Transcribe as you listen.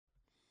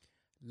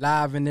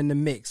Live and in the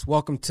mix.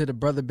 Welcome to the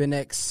Brother Ben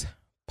X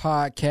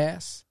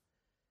podcast.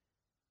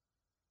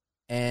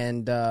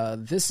 And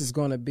this is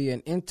going to be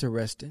an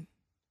interesting,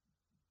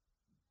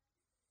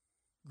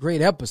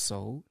 great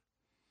episode.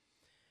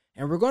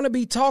 And we're going to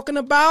be talking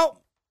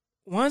about,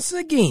 once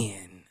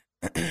again,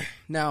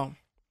 now,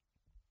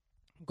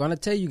 I'm going to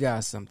tell you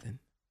guys something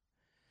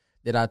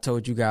that I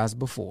told you guys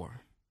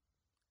before.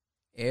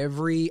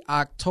 Every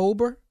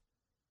October,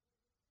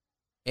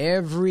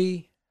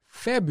 every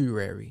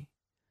February,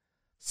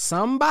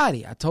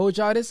 somebody, I told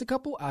y'all this a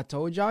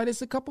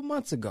couple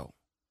months ago.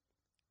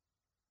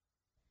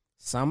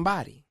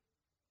 Somebody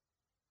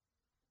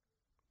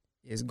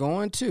is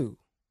going to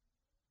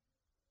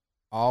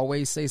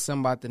always say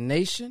something about the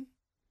nation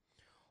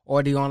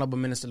or the Honorable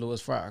Minister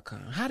Louis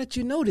Farrakhan. How did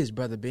you know this,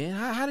 Brother Ben?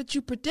 How did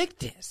you predict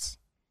this?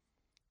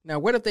 Now,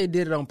 what if they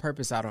did it on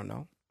purpose? I don't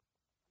know.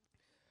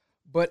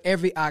 But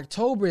every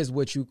October is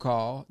what you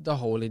call the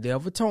Holy Day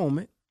of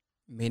Atonement.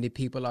 Many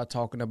people are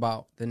talking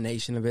about the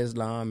Nation of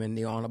Islam and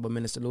the Honorable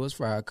Minister Louis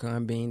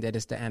Farrakhan, being that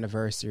it's the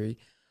anniversary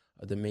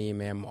of the Million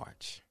Man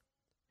March.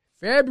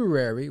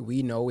 February,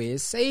 we know,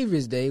 is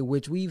Savior's Day,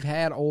 which we've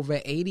had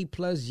over 80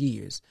 plus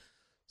years.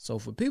 So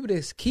for people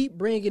to keep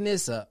bringing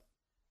this up,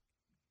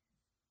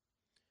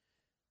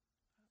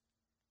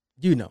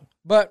 you know.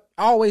 But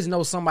I always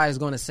know somebody's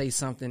going to say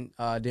something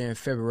during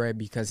February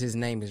because his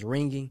name is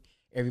ringing.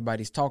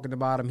 Everybody's talking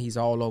about him. He's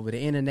all over the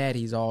internet.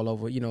 He's all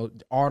over,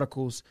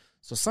 articles.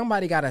 So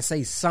somebody got to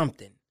say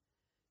something,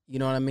 you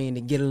know what I mean,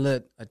 to get a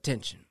little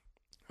attention.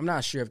 I'm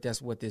not sure if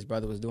that's what this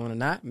brother was doing or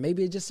not.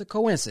 Maybe it's just a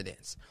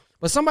coincidence.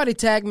 But somebody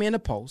tagged me in a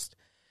post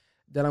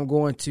that I'm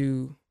going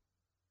to,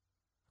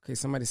 okay,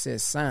 somebody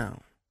says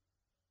sound.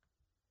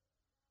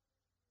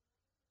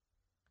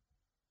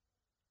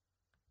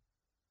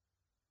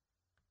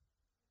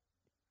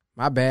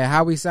 My bad.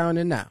 How we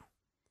sounding now?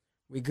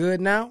 We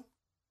good now?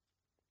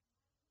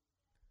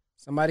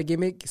 Somebody give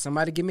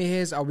me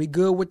his. Are we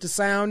good with the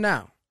sound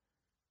now?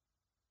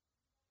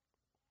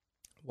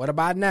 What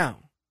about now?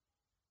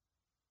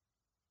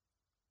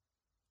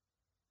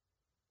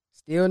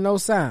 Still no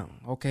sound.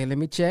 Okay, let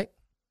me check.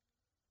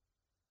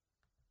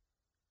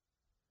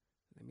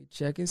 Let me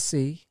check and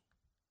see.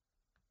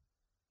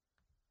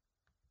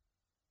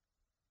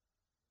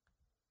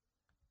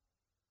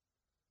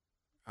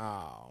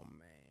 Oh,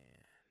 man.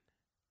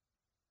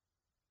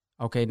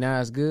 Okay, now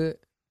it's good.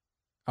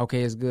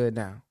 Okay, it's good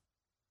now.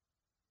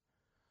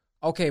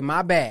 Okay,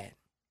 my bad.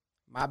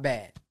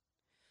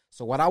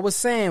 So what I was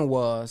saying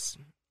was,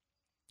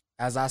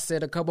 as I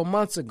said a couple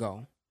months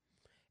ago,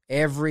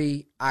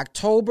 every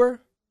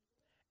October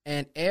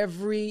and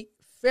every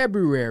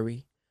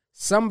February,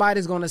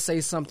 somebody's going to say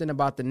something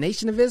about the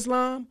Nation of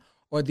Islam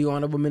or the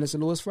Honorable Minister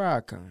Louis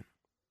Farrakhan.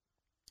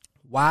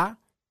 Why?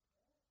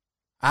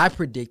 I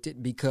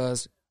predicted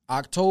because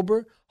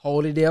October,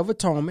 Holy Day of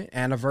Atonement,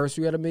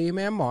 anniversary of the Million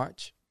Man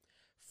March.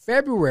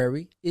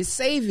 February is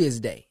Savior's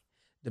Day.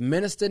 The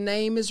minister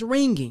name is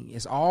ringing.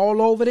 It's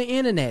all over the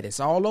internet. It's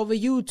all over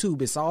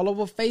YouTube. It's all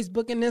over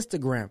Facebook and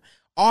Instagram.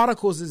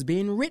 Articles is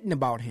being written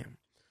about him.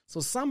 So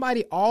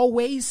somebody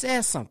always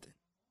says something.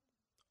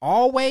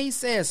 Always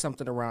says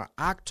something around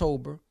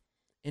October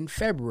and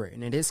February.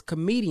 And this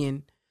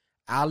comedian,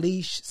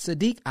 Ali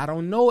Sadiq, I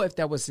don't know if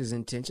that was his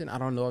intention. I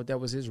don't know if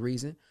that was his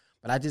reason.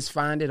 But I just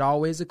find it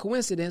always a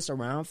coincidence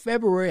around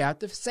February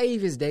after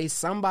Savior's Day.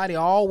 Somebody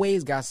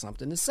always got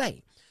something to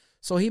say.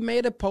 So he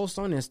made a post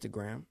on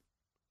Instagram.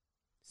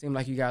 Seemed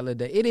like you got a little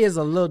delay. It is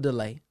a little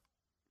delay.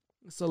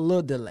 It's a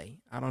little delay.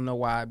 I don't know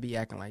why I'd be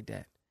acting like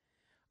that.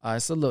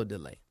 It's a little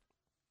delay.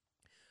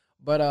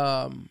 But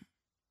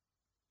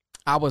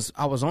I was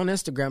on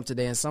Instagram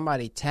today and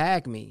somebody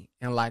tagged me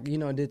and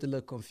did the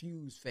little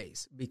confused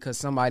face because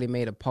somebody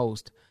made a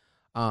post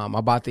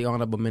about the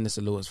Honorable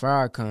Minister Louis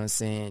Farrakhan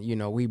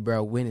saying, we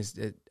bear witness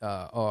that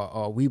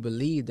or we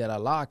believe that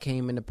Allah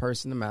came in the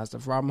person of Master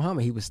Fard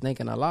Muhammad. He was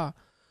thanking Allah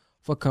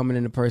for coming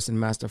in the person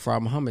Master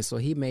Fard Muhammad. So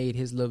he made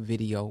his little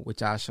video,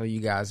 which I'll show you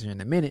guys here in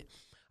a minute,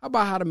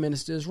 about how the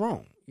minister is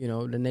wrong.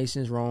 The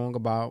nation is wrong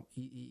about,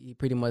 he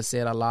pretty much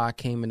said Allah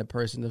came in the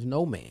person of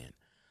no man,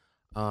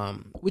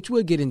 which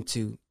we'll get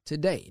into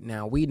today.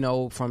 Now, we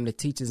know from the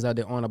teachings of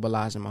the Honorable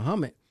Elijah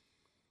Muhammad,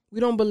 we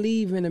don't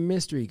believe in a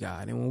mystery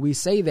God. And when we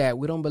say that,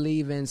 we don't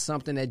believe in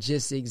something that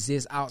just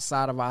exists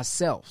outside of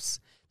ourselves,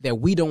 that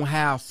we don't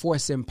have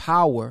force and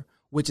power,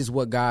 which is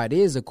what God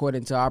is,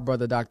 according to our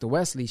brother Dr.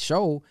 Wesley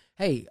show.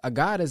 Hey, a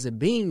God is a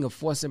being of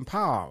force and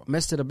power.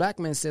 Mr. the Black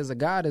Man says a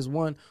God is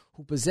one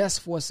who possesses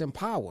force and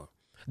power.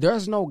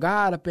 There's no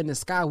God up in the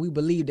sky we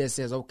believe that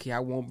says, okay, I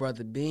want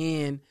Brother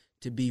Ben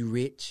to be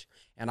rich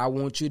and I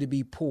want you to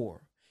be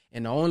poor.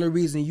 And the only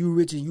reason you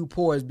rich and you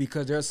poor is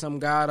because there's some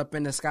God up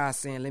in the sky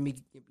saying, let me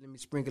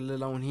sprinkle a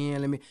little on here.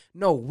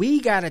 No, we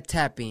got to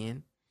tap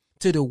in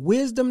to the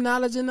wisdom,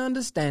 knowledge, and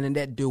understanding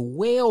that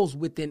dwells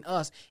within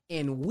us.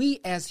 And we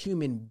as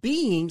human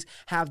beings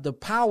have the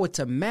power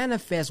to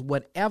manifest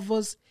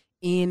whatever's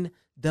in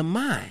the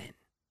mind.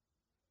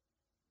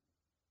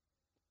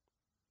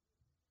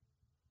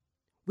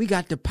 We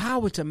got the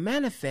power to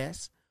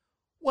manifest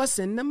what's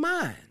in the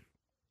mind.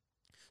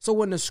 So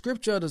when the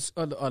scripture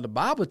of the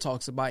Bible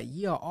talks about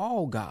ye are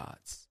all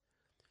gods,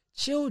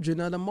 children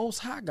of the Most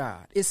High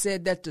God, it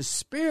said that the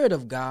Spirit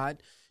of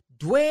God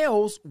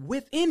dwells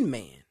within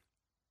man.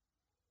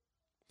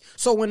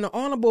 So when the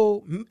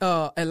Honorable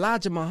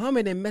Elijah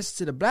Muhammad in Message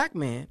to the Black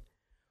Man,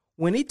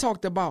 when he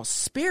talked about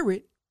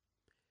spirit,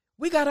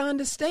 we got to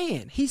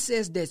understand. He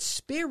says that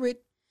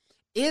spirit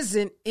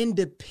isn't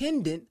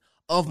independent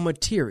of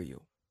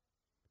material.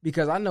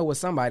 Because I know what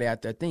somebody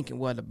out there thinking,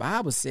 well, the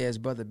Bible says,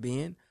 Brother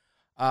Ben,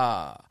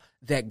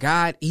 that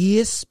God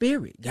is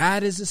spirit.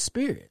 God is a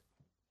spirit.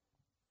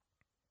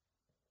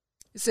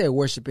 It said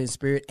worship in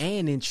spirit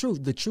and in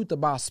truth. The truth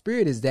about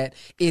spirit is that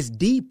it's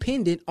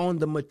dependent on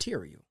the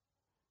material.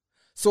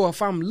 So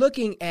if I'm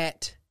looking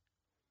at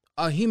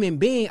a human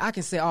being, I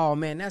can say, oh,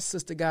 man, that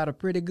sister got a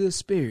pretty good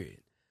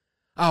spirit.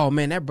 Oh,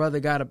 man, that brother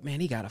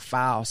he got a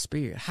foul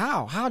spirit.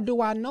 How? How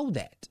do I know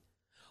that?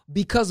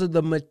 Because of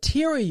the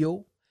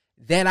material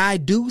that I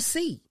do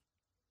see.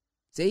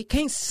 See, you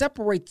can't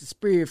separate the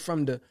spirit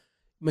from the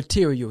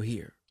material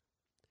here.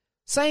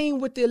 Same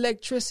with the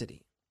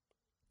electricity,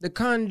 the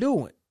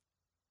conduit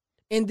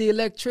in the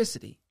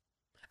electricity.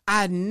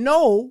 I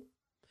know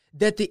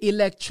that the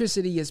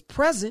electricity is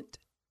present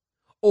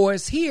or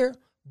is here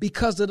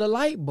because of the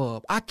light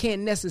bulb. I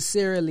can't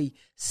necessarily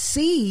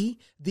see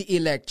the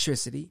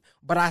electricity,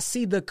 but I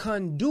see the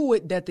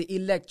conduit that the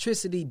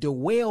electricity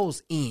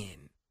dwells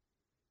in.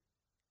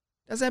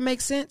 Does that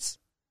make sense?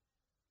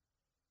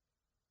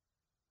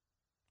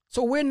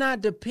 So we're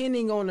not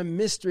depending on a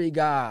mystery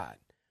God.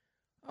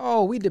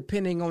 Oh, we're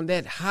depending on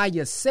that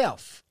higher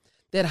self,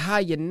 that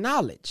higher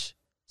knowledge.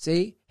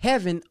 See,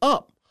 heaven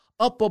up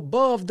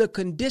above the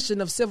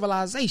condition of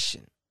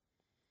civilization.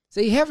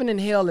 See, heaven and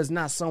hell is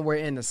not somewhere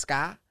in the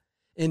sky,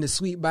 in the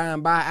sweet by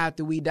and by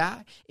after we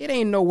die. It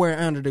ain't nowhere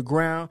under the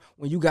ground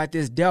when you got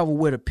this devil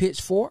with a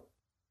pitchfork.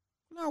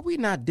 No, we're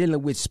not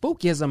dealing with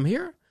spookism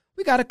here.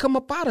 We got to come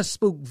up out of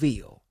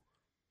Spookville.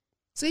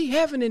 See,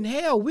 heaven and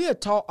hell, we are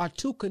taught, are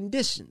two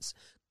conditions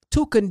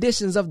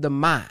of the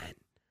mind.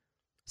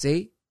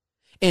 See,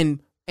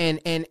 and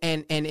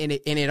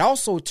it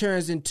also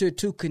turns into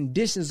two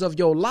conditions of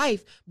your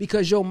life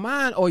because your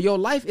mind or your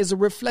life is a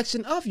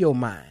reflection of your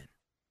mind.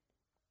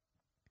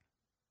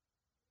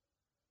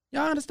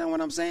 Y'all understand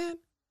what I'm saying?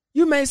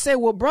 You may say,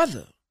 well,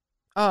 brother,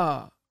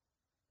 the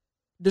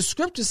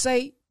scriptures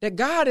say that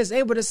God is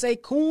able to say,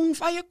 kun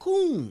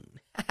fayakun,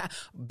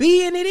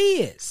 be and it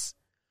is.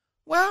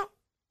 Well,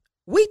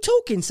 we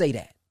too can say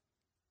that.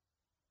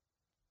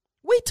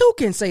 We too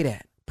can say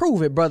that.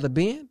 Prove it, Brother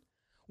Ben.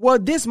 Well,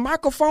 this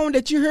microphone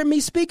that you hear me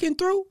speaking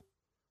through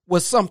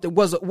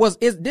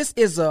this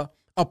is a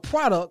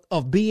product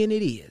of being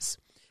it is.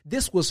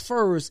 This was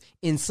first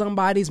in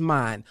somebody's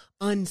mind,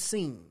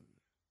 unseen.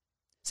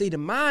 See, the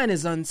mind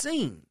is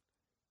unseen.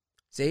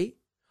 See,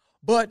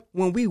 but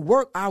when we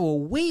work our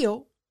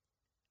will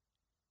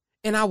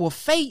and our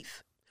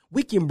faith,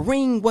 we can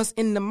bring what's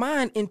in the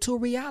mind into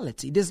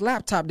reality. This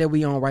laptop that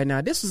we on right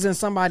now, this is in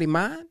somebody's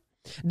mind.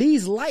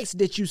 These lights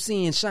that you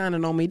seeing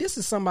shining on me, this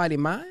is somebody's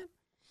mind.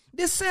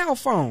 This cell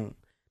phone,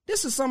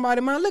 this is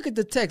somebody's mind. Look at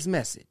the text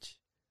message.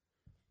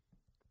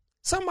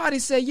 Somebody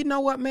said, you know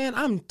what, man,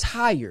 I'm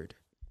tired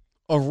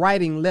of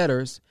writing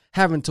letters,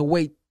 having to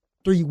wait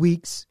 3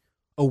 weeks,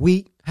 a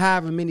week,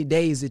 however many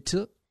days it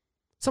took.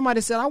 Somebody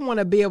said, I want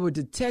to be able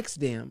to text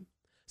them,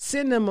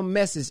 send them a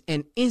message,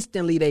 and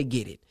instantly they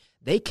get it.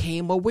 They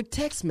came up with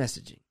text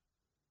messaging.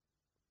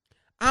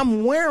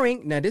 I'm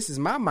wearing, now this is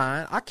my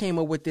mind. I came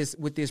up with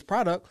this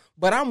product,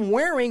 but I'm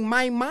wearing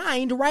my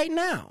mind right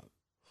now.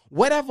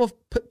 Whatever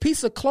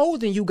piece of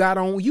clothing you got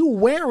on, you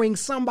wearing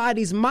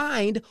somebody's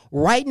mind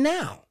right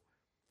now.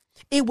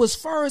 It was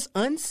first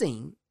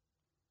unseen.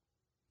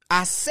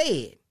 I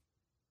said,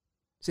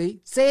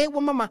 say it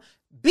with my mind,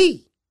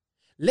 be,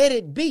 let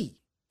it be.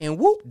 And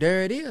whoop,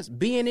 there it is.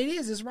 Being it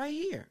is right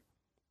here.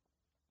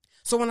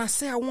 So when I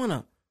say I want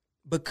to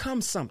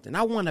become something,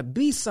 I want to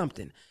be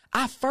something,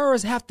 I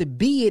first have to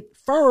be it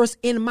first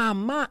in my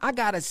mind. I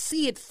got to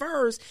see it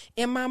first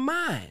in my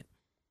mind.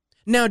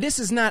 Now, this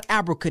is not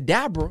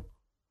abracadabra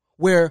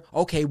where,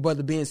 okay,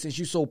 Brother Ben, since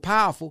you're so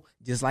powerful,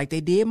 just like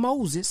they did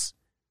Moses.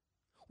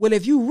 Well,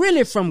 if you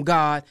really from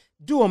God,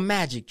 do a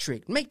magic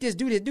trick. Make this,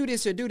 do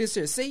this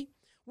here. See,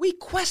 we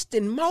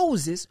question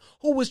Moses,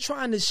 who was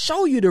trying to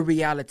show you the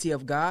reality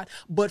of God,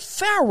 but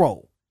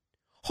Pharaoh,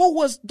 who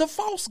was the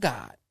false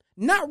God,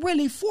 not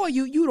really for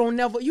you.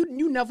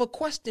 You never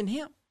questioned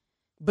him,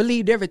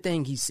 believed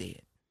everything he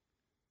said.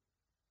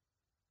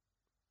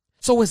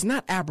 So it's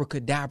not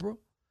abracadabra.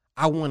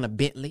 I want a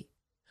Bentley.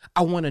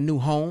 I want a new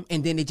home.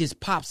 And then it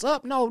just pops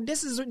up. No,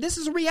 this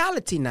is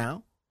reality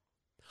now.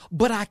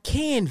 But I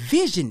can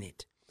vision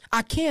it.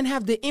 I can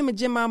have the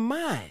image in my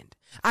mind.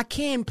 I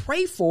can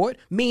pray for it,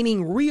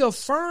 meaning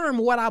reaffirm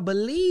what I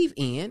believe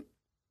in.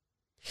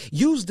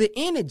 Use the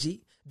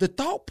energy, the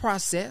thought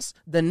process,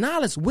 the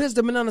knowledge,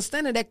 wisdom, and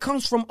understanding that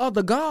comes from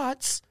other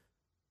gods.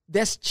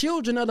 That's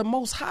children of the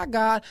Most High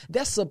God.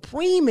 That's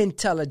supreme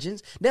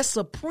intelligence. That's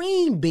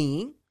supreme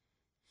being.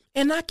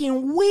 And I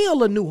can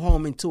will a new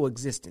home into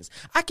existence.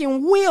 I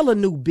can will a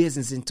new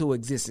business into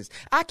existence.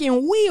 I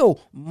can will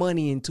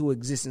money into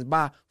existence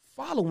by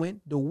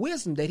following the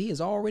wisdom that he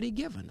has already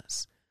given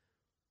us.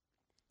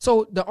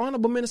 So the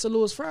Honorable Minister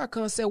Louis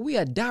Farrakhan said we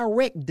are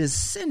direct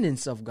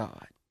descendants of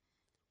God.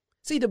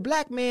 See, the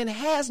black man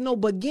has no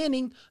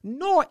beginning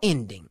nor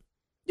ending.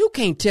 You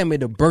can't tell me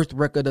the birth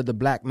record of the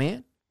black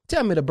man.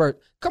 Tell me the birth.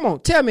 Come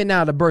on, tell me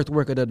now the birth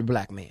record of the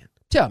black man.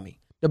 Tell me,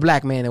 the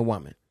black man and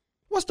woman.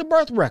 What's the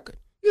birth record?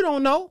 You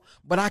don't know,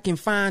 but I can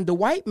find the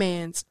white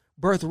man's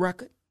birth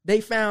record. They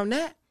found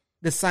that.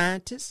 The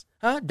scientists,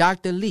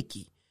 Dr.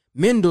 Leakey,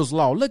 Mendel's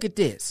law. Look at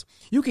this.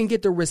 You can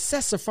get the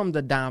recessive from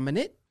the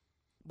dominant,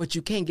 but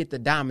you can't get the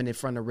dominant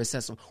from the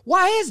recessive.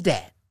 Why is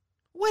that?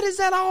 What is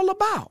that all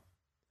about?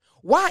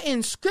 Why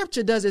in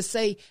scripture does it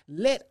say,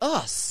 let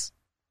us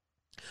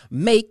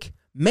make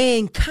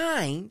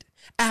mankind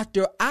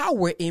after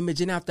our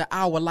image and after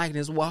our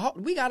likeness? Well,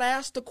 we got to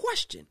ask the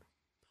question,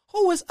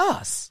 who is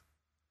us?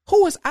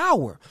 Who is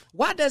our?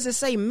 Why does it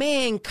say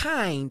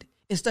mankind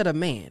instead of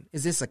man?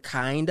 Is this a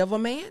kind of a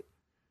man?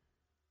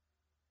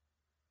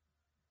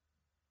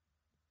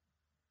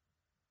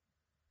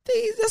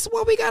 That's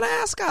what we got to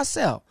ask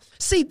ourselves.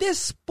 See,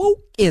 this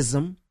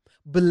spookism,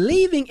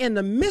 believing in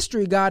the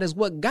mystery God, is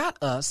what got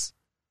us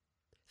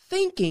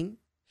thinking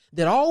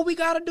that all we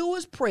got to do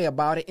is pray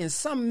about it and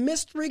some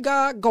mystery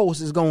God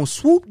ghost is going to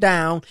swoop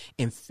down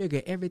and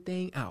figure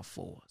everything out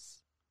for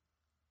us.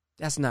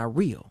 That's not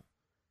real.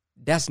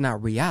 That's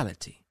not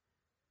reality.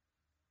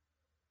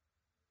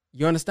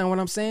 You understand what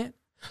I'm saying?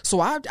 So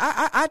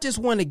I just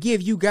want to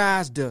give you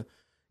guys the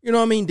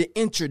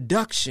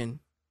introduction.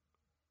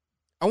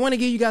 I want to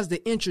give you guys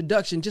the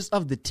introduction just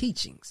of the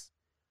teachings,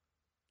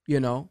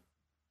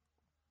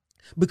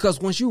 because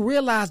once you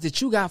realize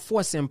that you got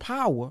force and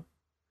power,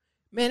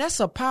 man, that's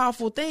a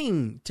powerful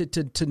thing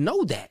to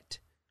know that.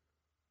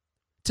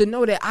 To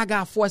know that I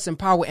got force and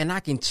power and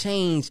I can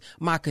change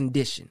my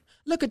condition.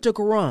 Look at the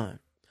Quran.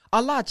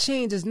 Allah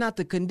changes not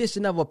the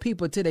condition of a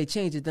people till they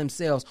change it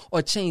themselves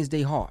or change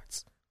their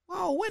hearts.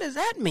 Whoa, what does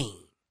that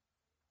mean?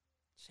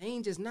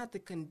 Change is not the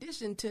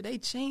condition till they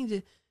change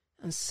it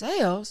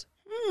themselves.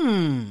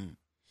 When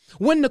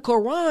the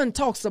Quran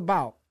talks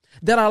about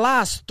that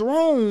Allah's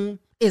throne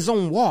is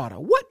on water,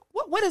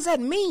 what does that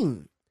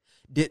mean?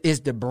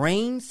 Is the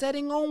brain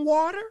setting on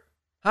water?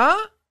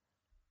 Huh?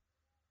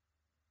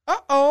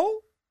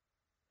 Uh-oh.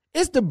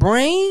 Is the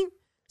brain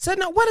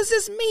setting on? What does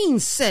this mean,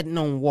 setting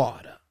on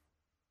water?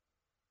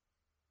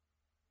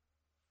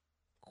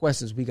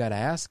 Questions we got to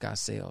ask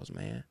ourselves,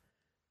 man.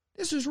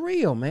 This is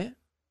real, man.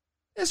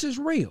 This is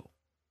real.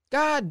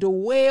 God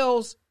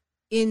dwells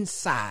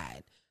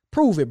inside.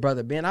 Prove it,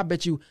 Brother Ben. I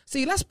bet you.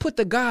 See, let's put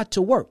the God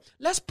to work.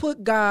 Let's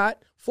put God,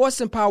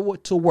 force and power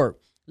to work.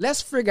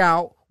 Let's figure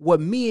out what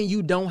me and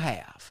you don't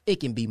have. It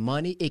can be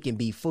money. It can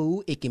be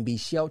food. It can be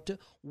shelter.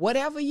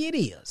 Whatever it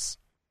is.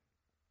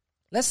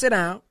 Let's sit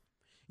down.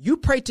 You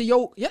pray to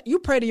your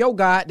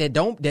God that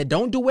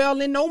don't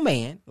dwell in no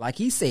man, like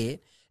he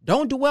said.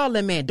 Don't dwell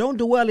in man. Don't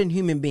dwell in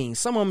human beings.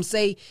 Some of them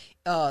say,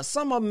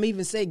 some of them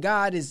even say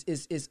God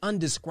is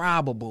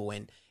undescribable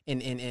and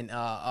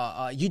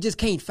you just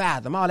can't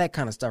fathom all that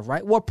kind of stuff,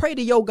 right? Well, pray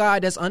to your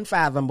God that's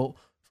unfathomable.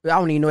 I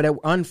don't even know that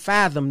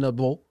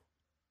unfathomable.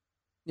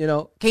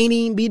 Can't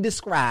even be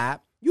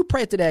described. You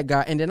pray to that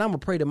God, and then I'm going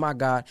to pray to my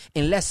God,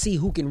 and let's see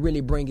who can really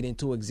bring it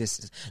into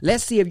existence.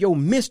 Let's see if your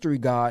mystery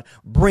God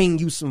bring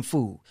you some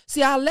food.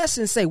 See, our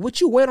lessons say,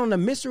 would you wait on the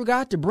mystery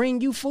God to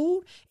bring you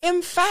food?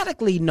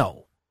 Emphatically,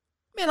 no.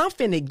 Man, I'm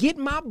finna get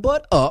my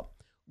butt up,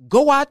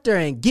 go out there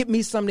and get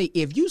me something.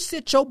 If you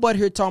sit your butt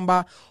here talking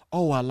about,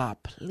 oh, Allah,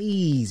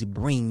 please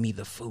bring me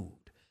the food,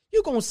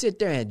 you're going to sit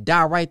there and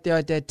die right there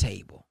at that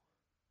table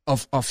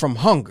from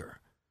hunger,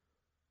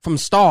 from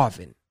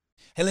starving.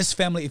 Hey, listen,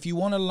 family, if you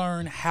want to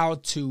learn how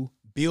to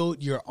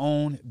build your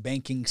own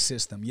banking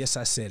system, yes,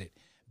 I said it,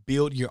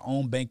 build your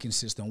own banking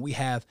system. We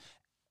have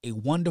a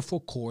wonderful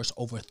course,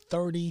 over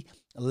 30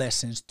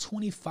 lessons,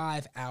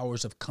 25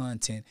 hours of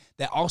content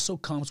that also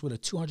comes with a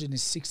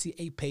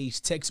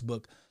 268-page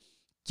textbook.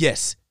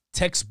 Yes,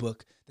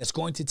 textbook that's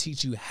going to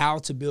teach you how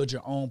to build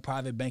your own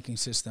private banking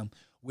system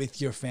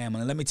with your family.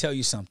 And let me tell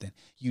you something.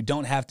 You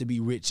don't have to be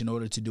rich in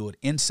order to do it.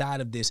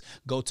 Inside of this,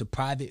 go to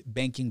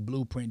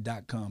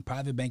privatebankingblueprint.com,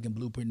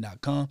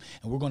 privatebankingblueprint.com,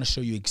 and we're going to show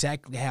you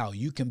exactly how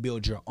you can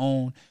build your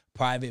own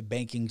private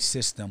banking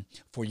system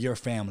for your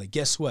family.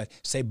 Guess what?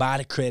 Say bye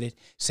to credit,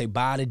 say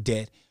bye to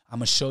debt. I'm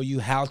going to show you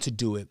how to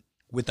do it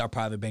with our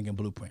Private Banking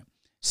Blueprint.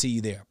 See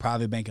you there,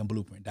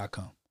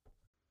 privatebankingblueprint.com.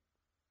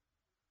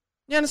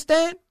 You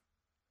understand?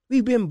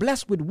 We've been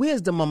blessed with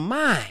wisdom of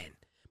mind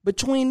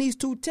between these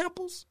two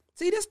temples.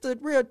 See, this is the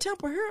real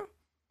temple here.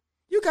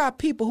 You got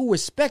people who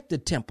respect the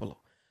temple.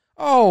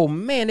 Oh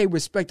man, they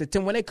respect the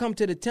temple. When they come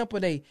to the temple,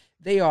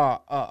 they're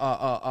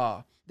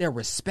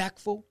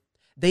respectful.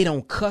 They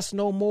don't cuss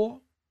no more.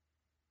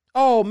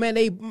 Oh man,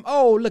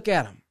 look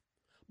at them.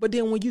 But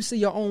then when you see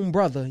your own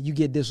brother, you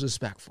get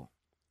disrespectful.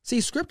 See,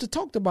 scripture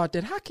talked about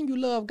that. How can you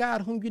love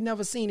God whom you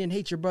never seen and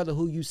hate your brother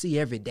who you see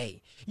every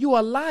day? You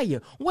a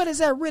liar. What is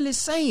that really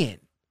saying?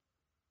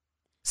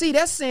 See,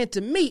 that's saying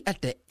to me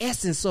at the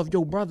essence of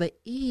your brother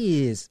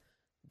is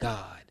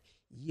God.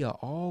 Ye are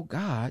all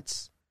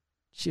God's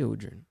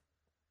children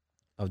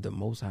of the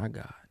Most High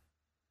God.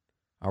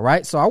 All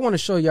right, so I want to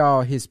show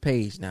y'all his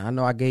page now. I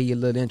know I gave you a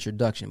little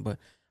introduction, but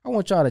I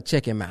want y'all to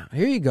check him out.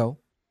 Here you go.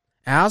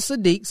 Al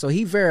Sadiq, so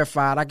he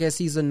verified. I guess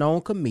he's a known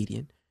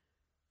comedian.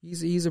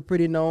 He's a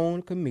pretty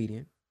known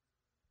comedian.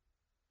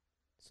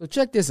 So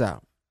check this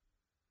out.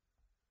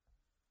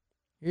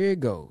 Here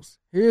it goes.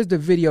 Here's the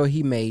video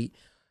he made.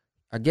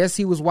 I guess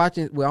he was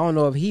watching. Well, I don't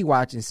know if he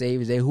watching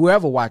Savior's Day.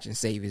 Whoever watching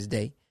Savior's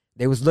Day,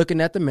 they was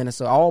looking at the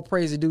minister. All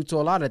praise is due to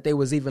Allah that they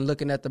was even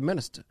looking at the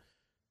minister.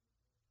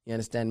 You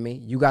understand me?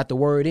 You got the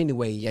word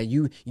anyway. Yeah,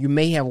 you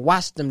may have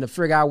watched them to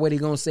figure out what he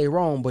gonna say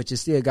wrong, but you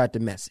still got the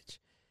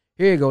message.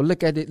 Here you go.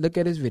 Look at it. Look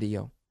at his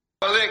video.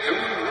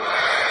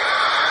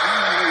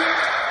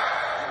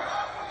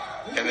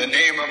 In the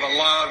name of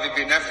Allah,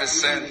 the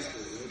Beneficent,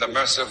 the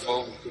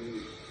Merciful,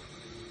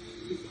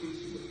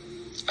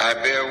 I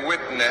bear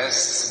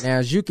witness. Now,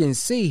 as you can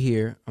see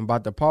here, I'm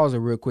about to pause it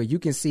real quick. You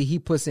can see he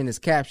puts in his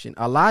caption,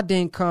 Allah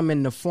didn't come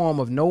in the form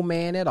of no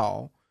man at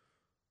all.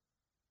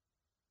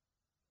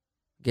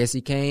 Guess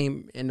he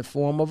came in the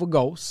form of a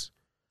ghost.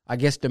 I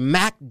guess the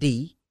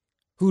Mahdi,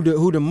 who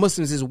the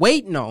Muslims is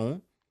waiting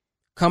on,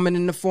 coming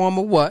in the form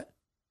of what?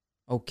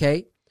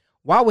 Okay.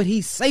 Why would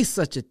he say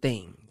such a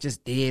thing?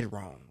 Just dead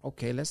wrong.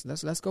 Okay, let's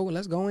go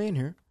in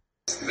here.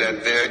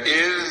 That there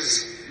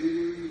is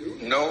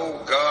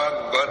no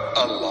God but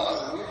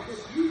Allah,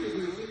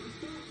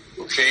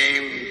 who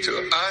came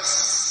to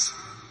us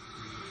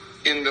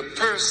in the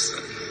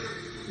person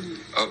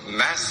of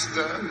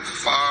Master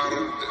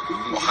Fard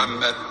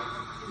Muhammad.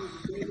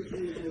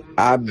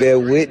 I bear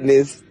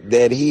witness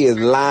that he is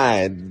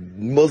lying.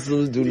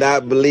 Muslims do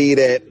not believe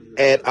that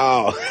at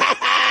all.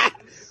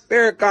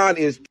 Farrakhan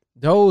is.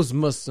 Those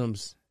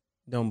Muslims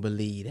don't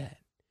believe that.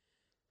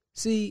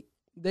 See,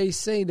 they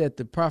say that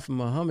the Prophet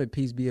Muhammad,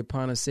 peace be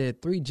upon him,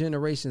 said 3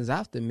 generations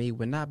after me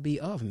will not be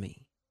of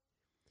me.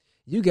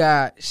 You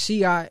got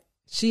Shiite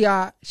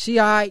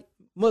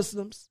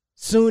Muslims,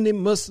 Sunni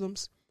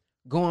Muslims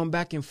going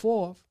back and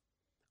forth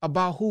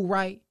about who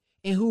right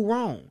and who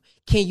wrong.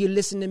 Can you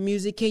listen to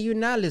music? Can you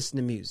not listen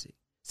to music?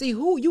 See,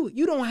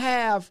 you're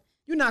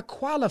not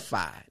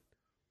qualified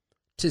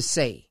to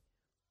say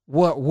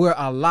where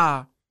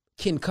Allah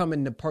can come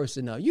in the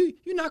person of. You're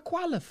not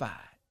qualified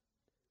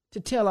to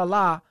tell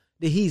Allah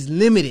that he's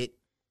limited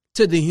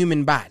to the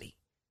human body.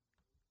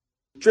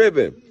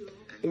 Tripping. You know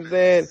what I'm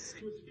saying?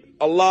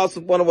 Allah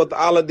subhanahu wa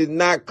ta'ala did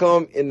not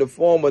come in the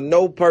form of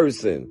no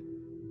person.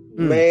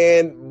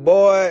 Man,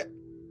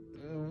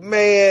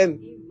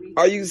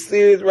 are you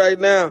serious right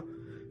now?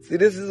 See,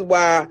 this is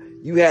why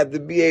you have to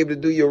be able to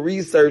do your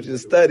research and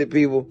study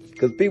people,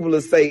 because people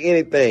will say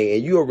anything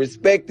and you will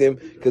respect him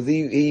because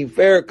he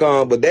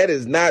Farrakhan, but that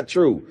is not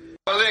true.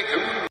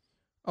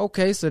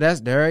 Okay, so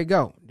there you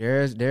go.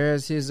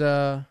 There's his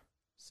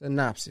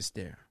synopsis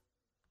there.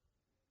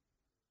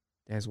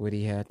 That's what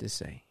he had to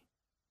say.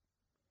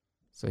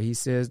 So he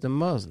says the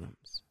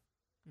Muslims.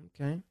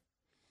 Okay.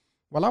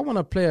 Well, I want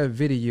to play a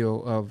video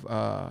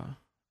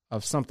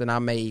of something I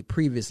made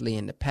previously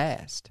in the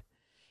past.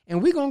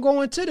 And we're going to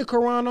go into the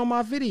Quran on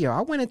my video.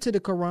 I went into the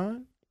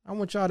Quran. I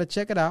want y'all to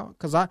check it out.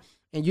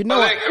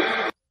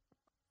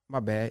 My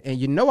bad.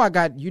 And I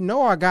got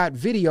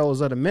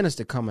videos of the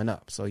minister coming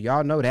up. So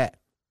y'all know that.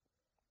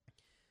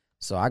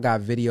 So I got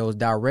videos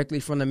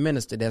directly from the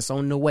minister that's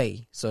on the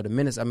way. So the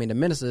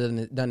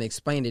minister done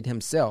explained it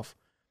himself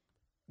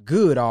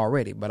good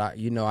already. But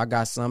I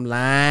got some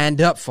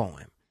lined up for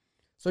him.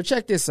 So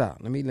check this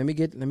out. Let me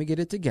get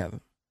it together.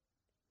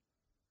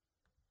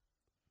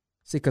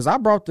 See, because I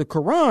brought the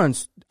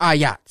Quran's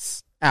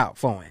ayats out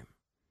for him.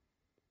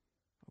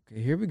 Okay,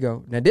 here we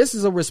go. Now, this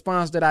is a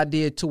response that I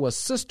did to a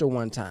sister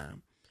one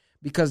time,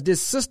 because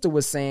this sister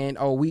was saying,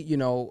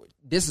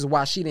 this is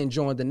why she didn't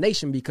join the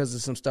nation, because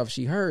of some stuff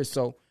she heard.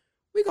 So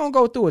we're going to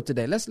go through it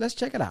today. Let's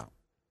check it out.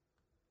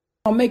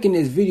 I'm making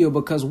this video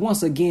because,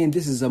 once again,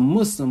 this is a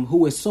Muslim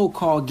who is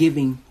so-called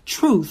giving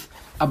truth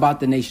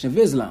about the Nation of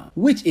Islam,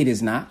 which it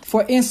is not.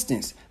 For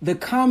instance, the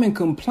common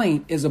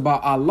complaint is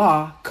about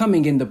Allah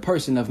coming in the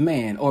person of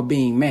man or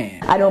being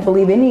man. I don't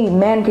believe any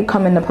man could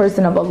come in the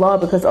person of Allah,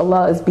 because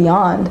Allah is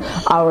beyond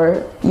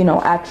our,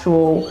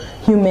 actual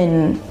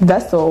human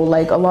vessel.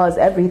 Like, Allah is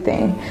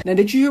everything. Now,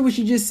 did you hear what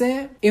she just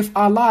said? If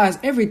Allah is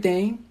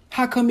everything,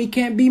 how come he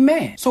can't be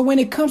man? So when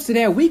it comes to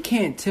that, we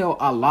can't tell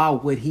Allah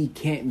what he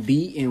can't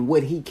be and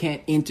what he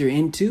can't enter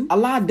into.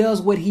 Allah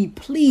does what he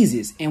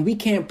pleases, and we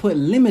can't put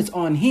limits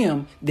on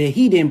him that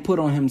he didn't put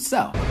on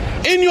himself.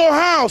 In your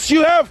house,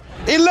 you have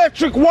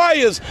electric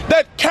wires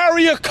that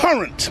carry a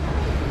current.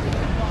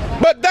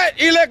 But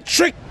that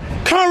electric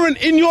current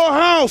in your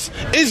house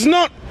is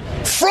not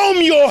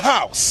from your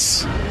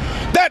house.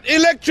 That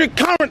electric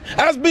current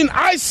has been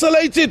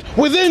isolated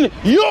within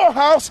your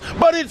house,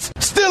 but it's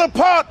still a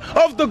part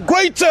of the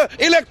greater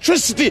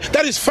electricity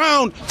that is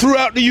found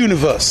throughout the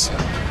universe.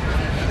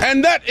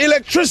 And that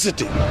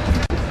electricity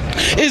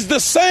is the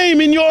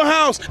same in your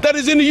house that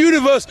is in the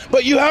universe,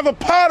 but you have a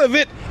part of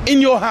it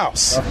in your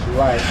house. That's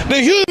right. The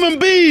human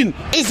being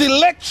is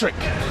electric.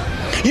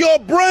 Your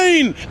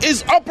brain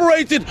is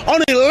operated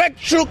on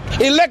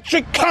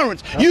electric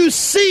current. You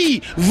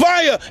see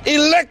via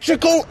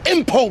electrical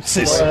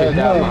impulses.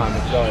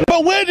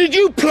 But where did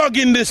you plug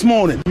in this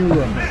morning?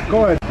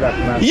 Go ahead, Black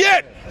man.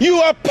 Yet you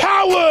are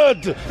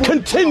powered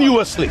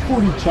continuously.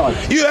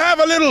 You have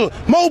a little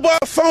mobile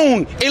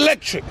phone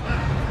electric.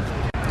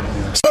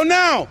 So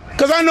now,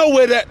 because I know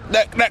where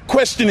that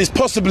question is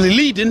possibly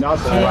leading.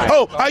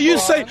 Oh, are you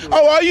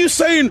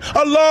saying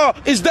Allah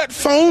is that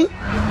phone?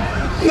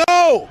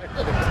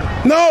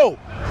 No.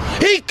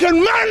 He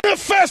can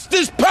manifest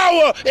his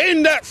power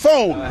in that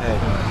phone.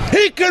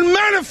 He can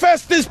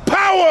manifest his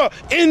power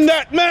in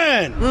that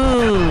man.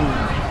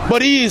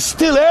 But he is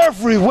still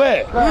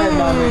everywhere.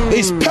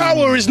 His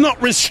power is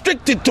not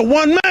restricted to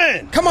one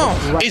man. Come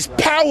on. His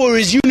power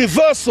is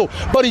universal,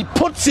 but he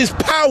puts his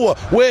power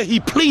where he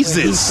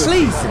pleases.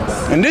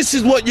 And this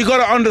is what you got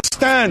to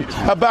understand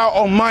about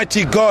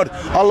Almighty God,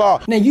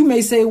 Allah. Now you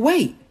may say,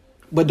 wait,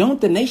 but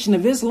don't the Nation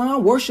of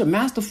Islam worship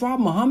Master Fard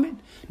Muhammad?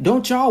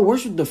 Don't y'all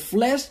worship the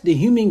flesh, the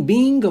human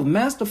being of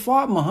Master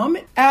Fard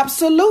Muhammad?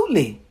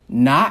 Absolutely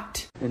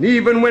not. And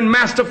even when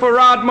Master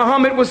Fard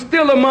Muhammad was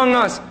still among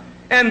us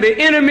and the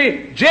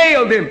enemy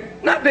jailed him,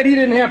 not that he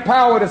didn't have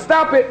power to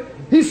stop it,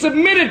 he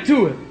submitted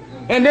to it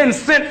and then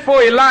sent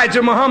for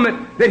Elijah Muhammad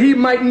that he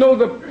might know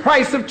the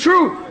price of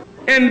truth.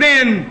 And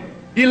then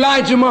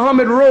Elijah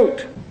Muhammad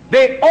wrote,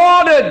 they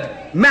ordered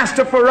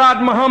Master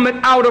Fard Muhammad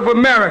out of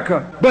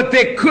America, but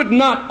they could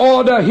not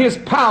order his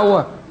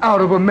power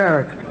out of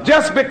America.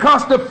 Just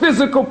because the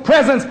physical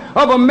presence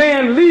of a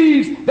man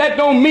leaves, that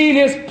don't mean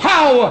his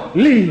power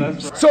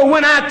leaves. So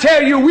when I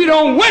tell you we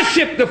don't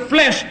worship the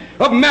flesh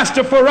of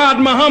Master Fard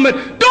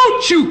Muhammad,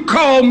 don't you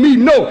call me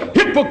no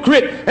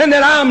hypocrite and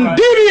that I'm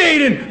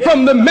deviating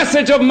from the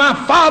message of my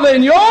father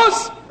and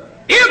yours.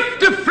 If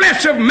the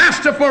flesh of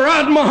Master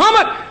Fard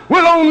Muhammad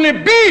will only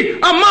be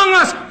among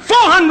us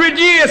 400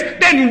 years,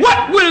 then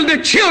what will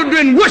the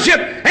children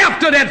worship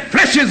after that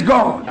flesh is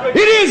gone? It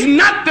is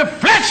not the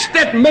flesh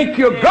that make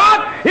you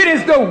God. It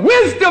is the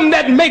wisdom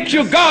that makes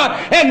you God.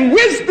 And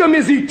wisdom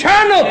is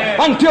eternal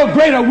until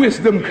greater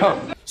wisdom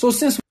comes. So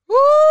since...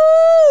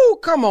 Woo!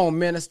 Come on,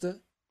 minister.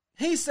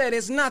 He said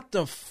it's not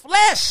the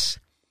flesh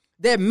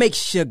that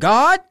makes you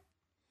God.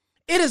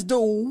 It is the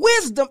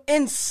wisdom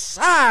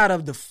inside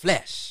of the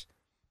flesh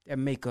that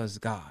make us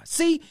God.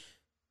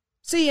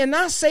 See, and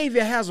our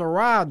Savior has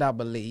arrived, I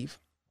believe.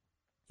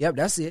 Yep,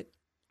 that's it.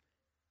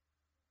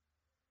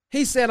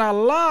 He said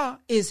Allah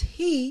is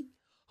he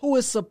who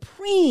is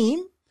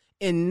supreme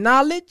in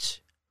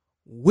knowledge,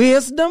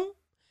 wisdom,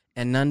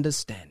 and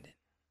understanding.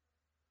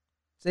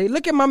 See,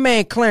 look at my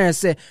man Clarence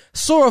said,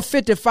 Surah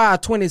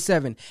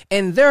 55:27,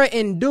 and there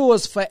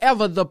endures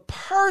forever the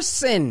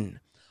person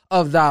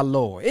of thy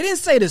Lord. It didn't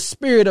say the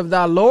spirit of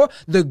thy Lord,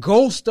 the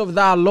ghost of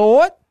thy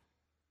Lord.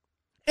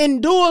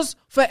 Endures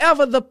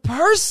forever the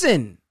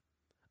person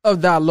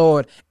of thy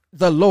Lord,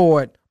 the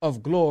Lord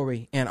of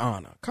glory and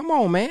honor. Come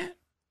on, man.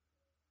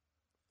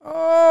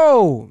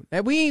 Oh,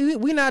 we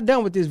not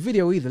done with this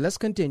video either. Let's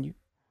continue.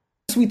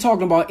 As we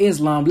talking about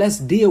Islam, let's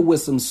deal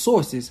with some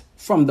sources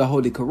from the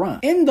Holy Quran.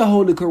 In the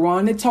Holy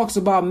Quran, it talks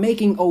about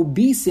making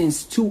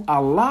obeisance to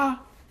Allah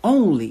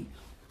only.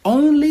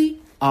 Only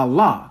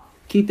Allah.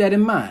 Keep that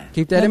in mind.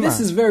 This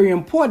is very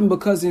important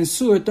because in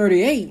Surah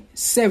 38,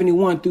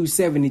 71 through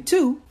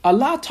 72,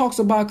 Allah talks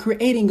about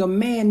creating a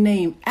man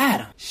named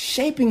Adam,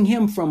 shaping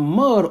him from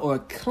mud or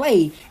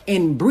clay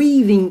and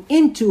breathing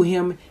into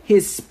him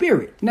his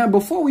spirit. Now,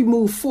 before we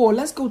move forward,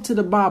 let's go to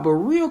the Bible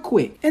real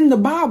quick. In the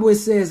Bible, it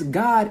says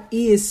God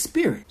is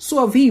spirit.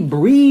 So if he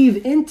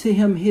breathed into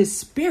him his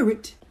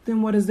spirit,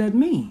 then what does that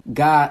mean?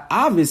 God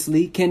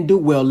obviously can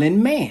dwell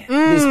in man.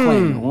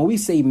 Disclaimer. When we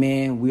say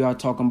man, we are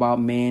talking about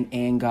man,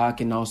 and God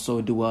can also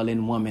dwell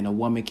in woman. A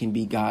woman can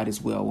be God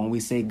as well. When we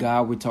say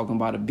God, we're talking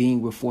about a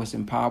being with force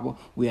and power.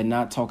 We are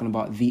not talking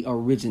about the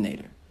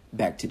originator.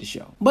 Back to the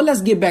show. But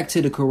let's get back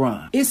to the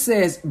Quran. It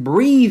says,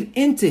 breathe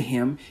into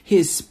him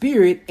his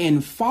spirit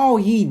and fall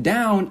ye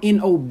down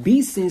in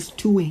obeisance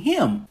to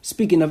him.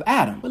 Speaking of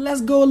Adam. But let's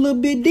go a little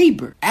bit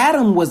deeper.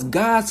 Adam was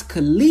God's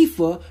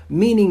Khalifa,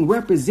 meaning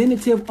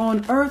representative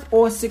on earth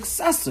or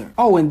successor.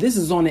 Oh, and this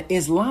is on the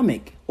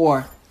Islamic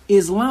or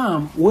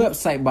Islam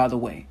website, by the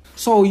way.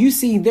 So you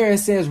see there it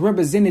says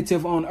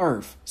representative on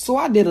earth. So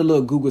I did a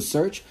little Google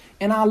search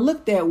and I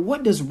looked at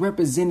what does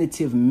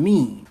representative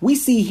mean. We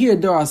see here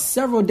there are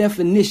several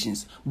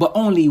definitions, but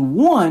only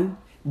one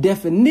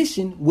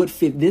definition would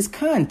fit this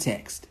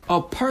context.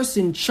 A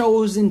person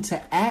chosen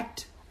to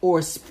act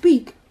or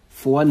speak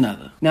for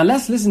another. Now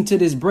let's listen to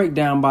this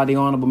breakdown by the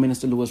Honorable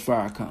Minister Louis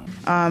Farrakhan.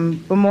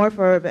 But more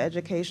for the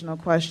educational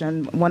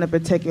question, one in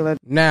particular.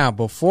 Now,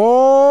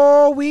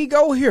 before before we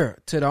go here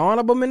to the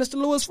Honorable Minister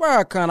Louis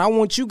Farrakhan, I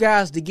want you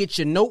guys to get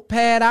your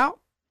notepad out.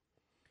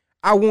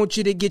 I want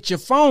you to get your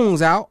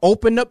phones out,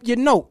 open up your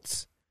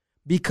notes,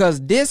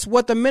 because this,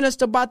 what the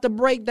minister about to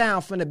break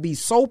down, finna be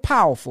so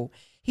powerful.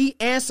 He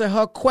answered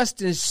her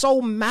questions so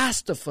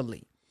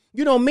masterfully.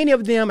 You know, many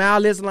of them,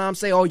 Al-Islam,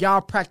 say, oh, y'all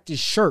practice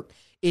shirk.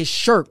 It's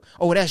shirk.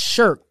 Oh, that's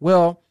shirk.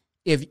 Well,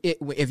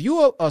 if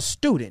you're a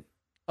student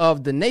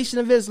of the Nation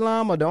of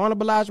Islam, or the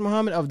Honorable Elijah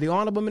Muhammad, of the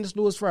Honorable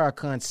Minister Louis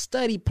Farrakhan,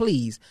 study,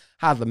 please,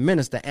 how the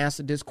minister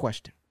answered this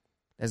question.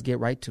 Let's get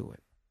right to it.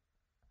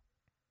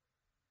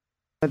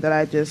 That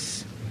I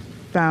just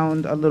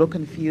found a little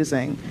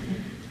confusing.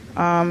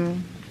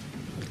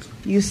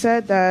 You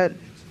said that,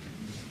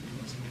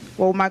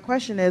 well, my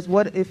question is,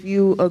 what if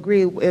you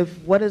agree,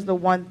 what is the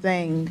one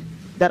thing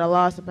that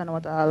Allah subhanahu wa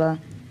ta'ala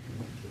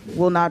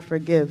will not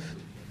forgive?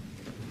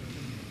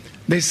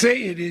 They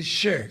say it is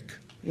shirk.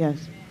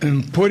 Yes.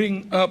 And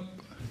putting up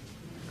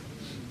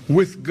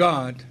with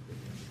God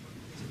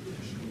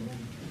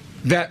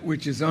that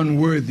which is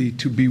unworthy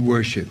to be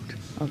worshipped.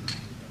 Okay.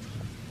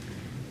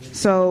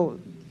 So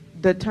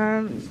the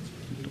term,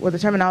 or the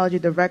terminology,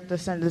 direct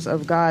descendants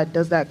of God,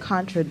 does that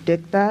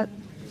contradict that?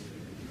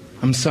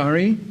 I'm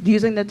sorry?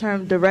 Using the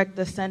term direct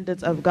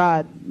descendants of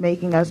God,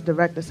 making us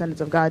direct descendants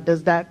of God,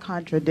 does that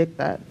contradict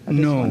that?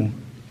 No.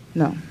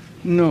 No.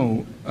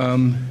 No.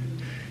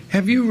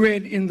 Have you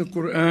read in the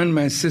Quran,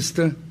 my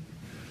sister,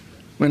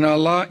 when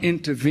Allah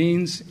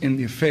intervenes in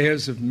the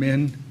affairs of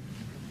men,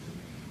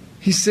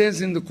 He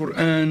says in the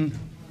Quran,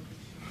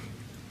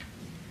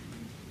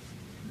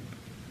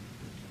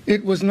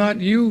 it was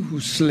not you who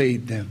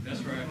slayed them.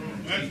 That's right.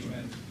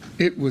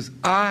 It was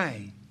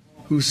I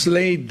who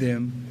slayed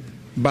them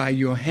by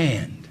your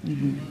hand.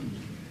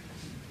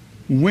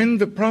 Mm-hmm. When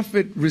the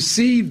Prophet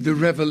received the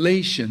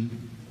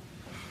revelation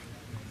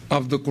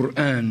of the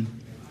Quran,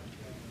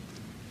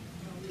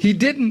 he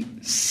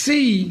didn't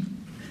see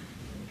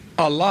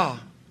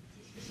Allah.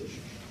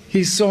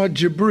 He saw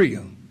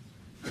Jibreel,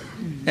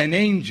 an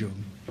angel,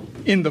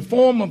 in the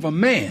form of a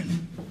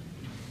man.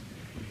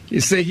 He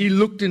said he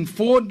looked in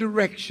 4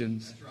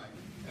 directions,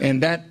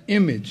 and that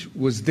image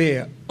was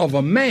there of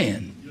a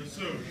man. Yes,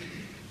 sir.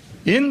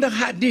 In the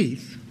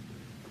hadith,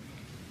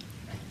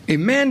 a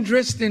man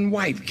dressed in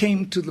white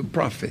came to the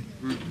Prophet,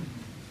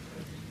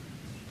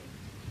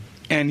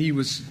 and he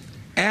was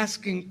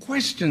asking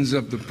questions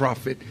of the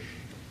Prophet.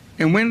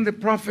 And when the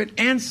Prophet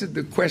answered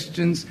the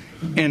questions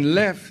and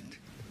left,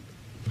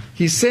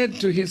 he said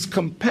to his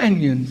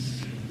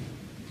companions,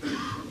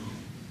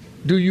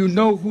 do you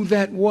know who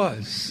that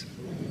was?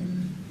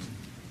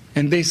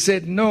 And they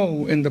said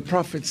no, and the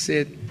Prophet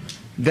said,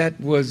 that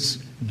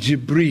was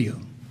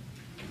Jibreel.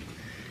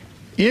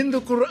 In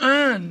the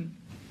Quran,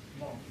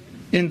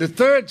 in the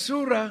 3rd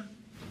surah,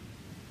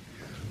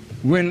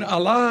 when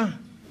Allah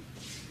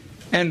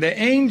and the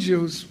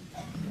angels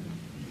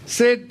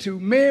said to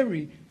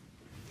Mary,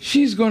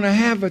 she's going to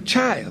have a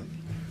child,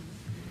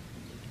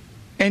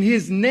 and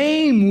his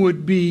name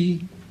would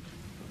be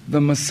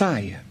the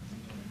Messiah,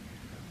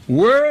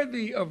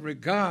 worthy of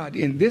regard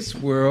in this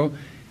world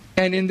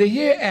and in the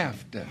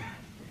hereafter.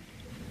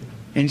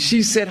 And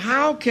she said,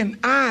 how can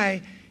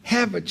I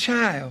have a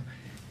child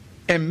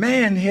and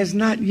man has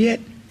not yet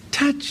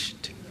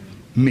touched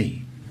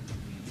me?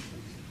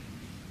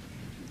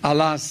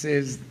 Allah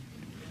says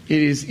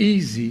it is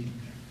easy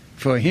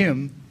for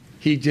him.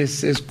 He just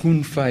says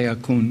kun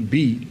fayakun,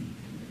 be,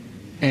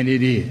 and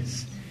it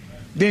is.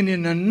 Then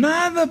in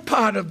another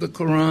part of the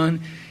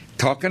Quran,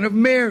 talking of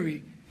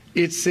Mary,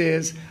 it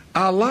says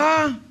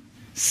Allah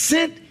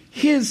sent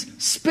his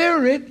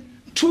spirit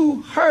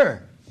to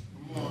her,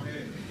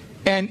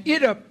 and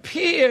it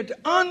appeared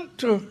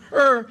unto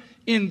her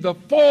in the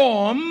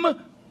form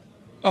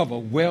of a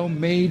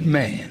well-made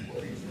man.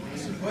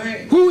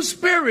 Whose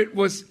spirit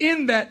was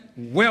in that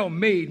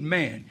well-made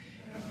man?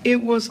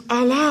 It was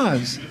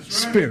Allah's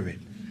spirit.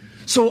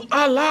 So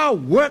Allah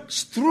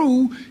works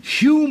through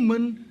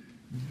human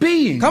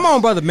beings. Come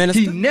on, brother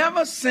minister. He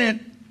never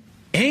sent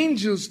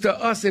angels to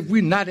us if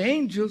we're not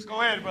angels.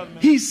 Go ahead, brother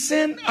minister. He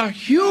sent a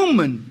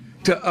human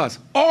to us.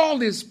 All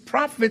his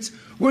prophets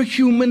were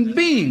human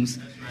beings.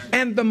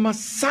 And the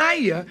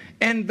Messiah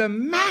and the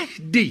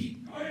Mahdi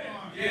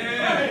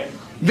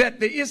that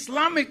the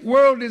Islamic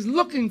world is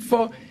looking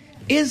for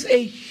is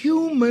a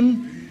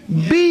human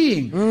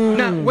being.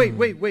 Now, wait.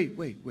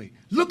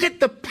 Look at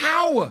the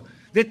power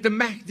that the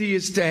Mahdi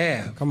is to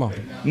have. Come on.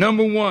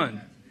 Number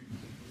 1,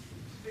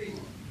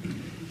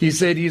 he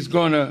said he's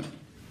going to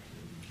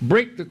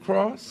break the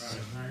cross,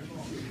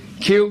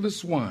 kill the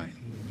swine.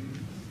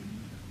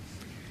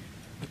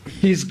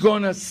 He's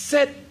going to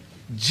set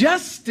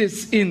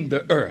justice in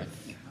the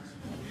earth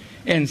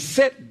and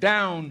set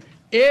down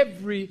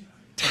every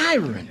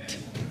tyrant.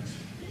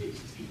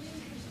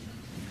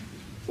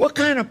 What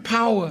kind of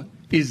power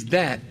is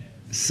that,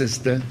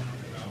 sister,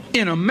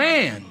 in a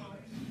man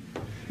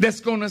that's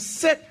going to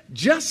set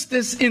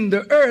justice in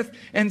the earth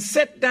and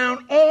set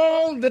down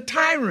all the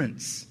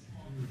tyrants?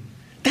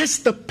 That's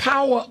the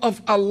power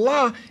of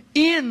Allah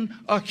in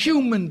a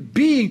human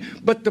being,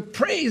 but the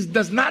praise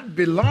does not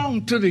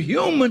belong to the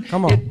human.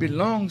 It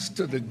belongs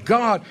to the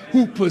God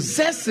who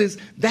possesses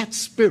that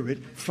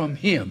spirit from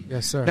him.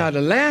 Yes, sir. Now,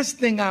 the last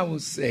thing I will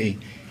say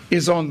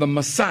is on the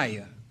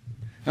Messiah.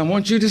 I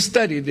want you to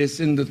study this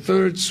in the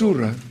 3rd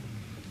surah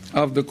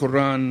of the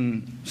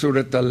Quran, Surah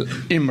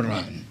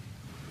Al-Imran.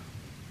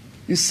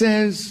 It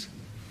says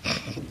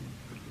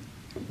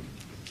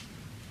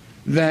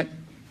that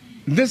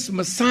this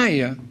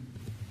Messiah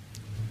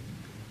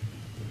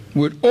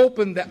would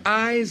open the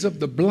eyes of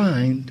the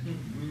blind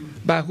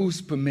by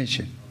whose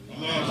permission?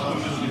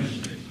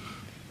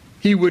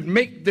 He would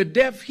make the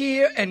deaf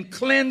hear and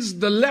cleanse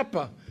the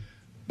leper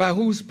by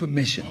whose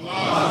permission?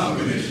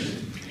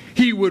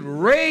 He would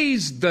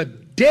raise the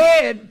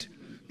dead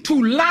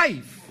to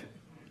life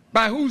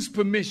by whose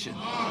permission?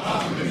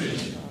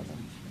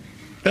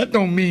 That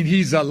don't mean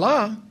he's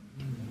Allah.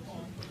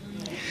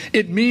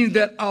 It means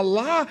that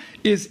Allah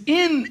is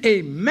in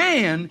a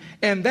man,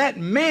 and that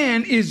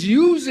man is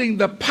using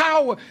the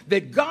power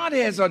that God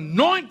has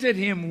anointed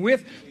him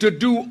with to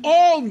do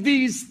all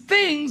these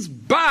things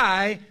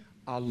by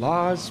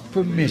Allah's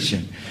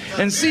permission.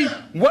 And see,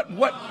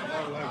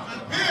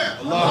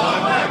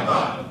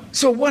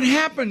 so what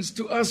happens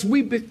to us,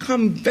 we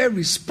become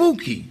very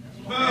spooky.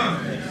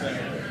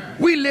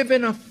 We live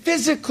in a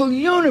physical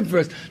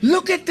universe.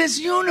 Look at this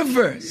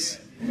universe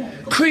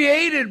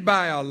created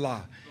by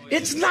Allah.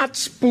 It's not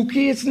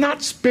spooky, it's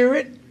not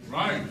spirit,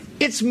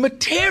 it's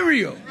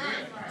material.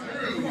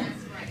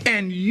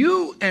 And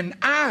you and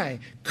I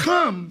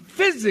come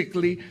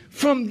physically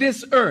from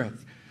this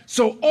earth.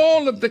 So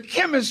all of the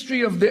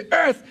chemistry of the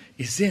earth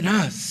is in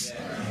us.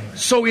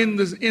 So in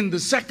the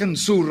 2nd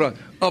surah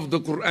of the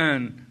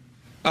Quran,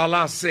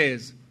 Allah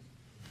says,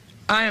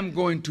 I am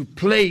going to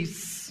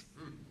place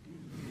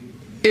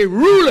a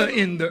ruler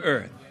in the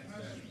earth.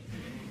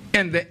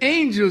 And the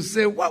angels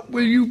said, what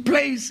will you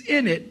place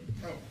in it?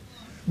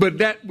 But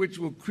that which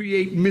will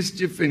create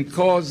mischief and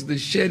cause the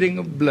shedding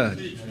of blood.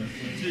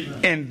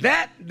 And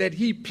that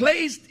he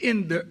placed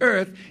in the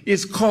earth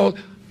is called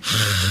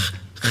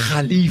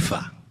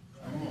Khalifa.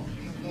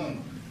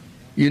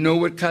 You know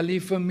what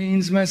Khalifa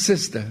means, my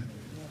sister?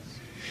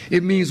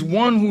 It means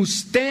one who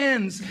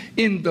stands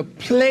in the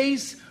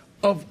place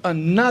of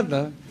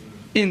another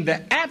in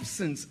the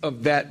absence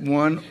of that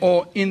one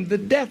or in the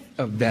death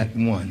of that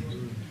one.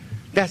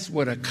 That's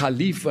what a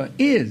Khalifa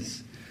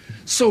is.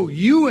 So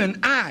you and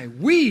I,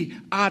 we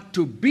are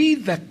to be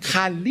the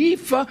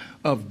Khalifa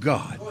of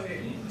God.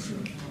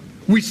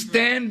 We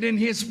stand in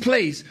his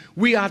place.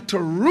 We are to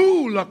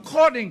rule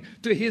according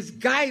to his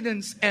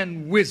guidance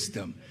and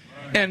wisdom.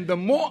 And the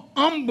more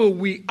humble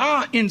we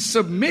are in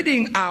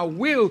submitting our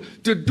will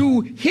to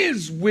do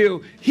his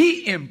will,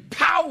 he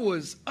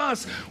empowers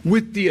us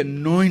with the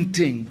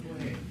anointing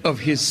of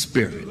his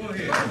spirit.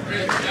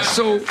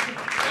 So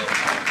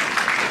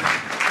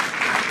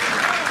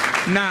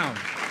now,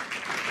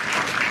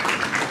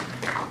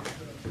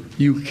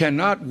 you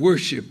cannot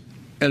worship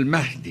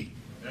Al-Mahdi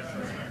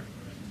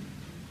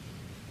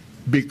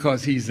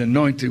because he's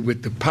anointed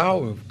with the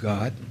power of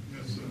God.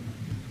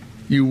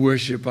 You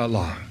worship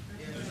Allah.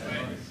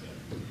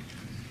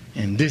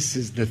 And this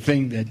is the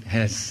thing that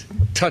has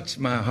touched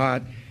my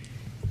heart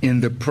in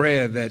the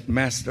prayer that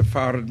Master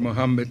Farad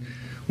Muhammad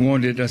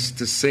wanted us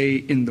to say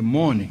in the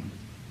morning.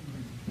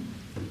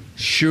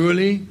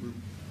 Surely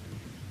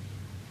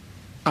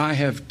I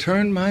have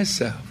turned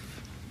myself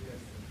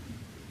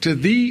to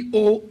thee,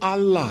 O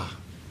Allah,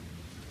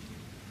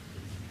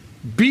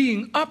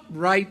 being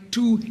upright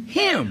to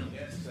him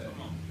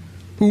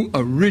who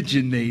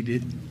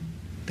originated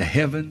the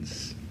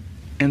heavens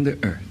and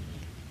the earth.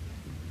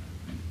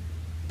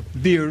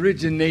 The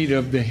originator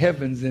of the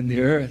heavens and the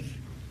earth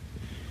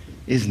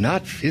is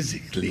not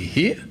physically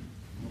here,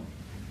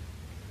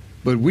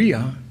 but we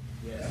are.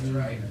 That's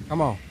right.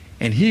 Come on.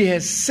 And he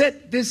has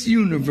set this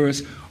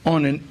universe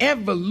on an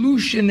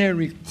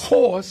evolutionary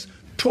course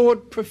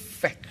toward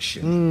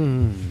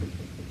perfection.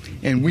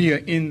 And we are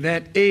in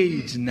that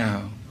age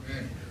now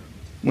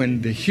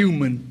when the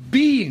human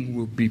being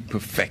will be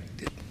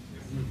perfected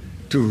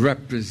to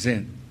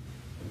represent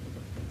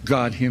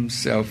God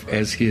himself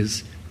as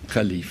his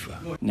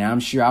Khalifa. Now,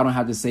 I'm sure I don't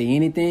have to say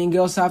anything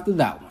else after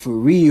that one. For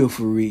real,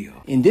 for real.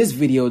 In this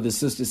video, the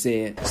sister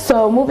said,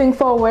 so moving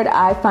forward,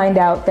 I find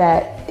out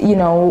that,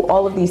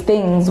 all of these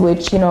things,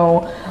 which,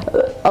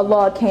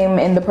 Allah came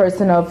in the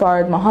person of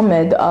Farad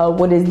Muhammad.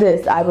 What is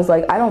this? I was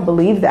like, I don't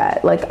believe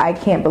that. Like, I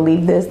can't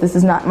believe this. This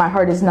is not, my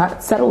heart is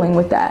not settling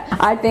with that.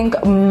 I think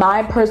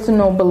my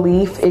personal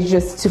belief is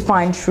just to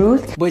find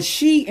truth. But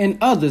she and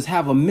others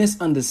have a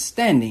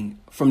misunderstanding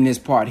from this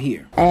part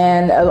here.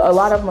 And a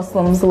lot of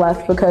Muslims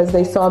left because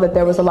they saw that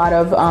there was a lot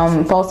of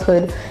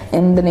falsehood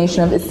in the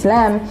nation of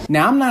Islam.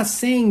 Now, I'm not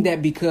saying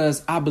that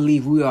because I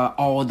believe we are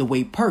all the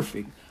way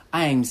perfect.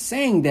 I am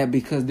saying that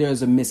because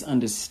there's a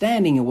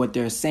misunderstanding in what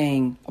they're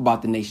saying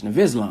about the Nation of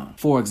Islam.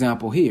 For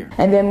example, here.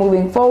 And then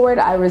moving forward,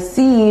 I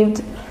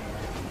received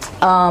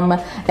an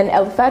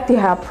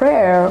Al-Fatiha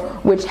prayer,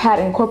 which had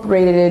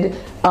incorporated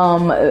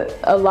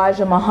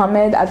Elijah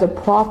Muhammad as a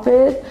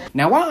prophet.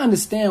 Now, I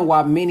understand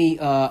why many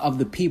of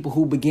the people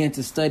who begin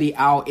to study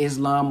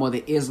Al-Islam or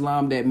the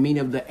Islam that many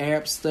of the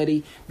Arabs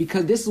study,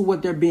 because this is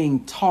what they're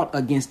being taught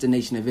against the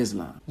Nation of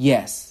Islam.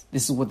 Yes,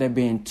 this is what they're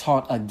being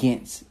taught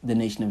against the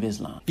Nation of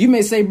Islam. You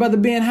may say, Brother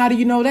Ben, how do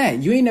you know that?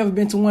 You ain't never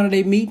been to one of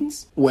their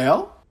meetings?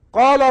 Well,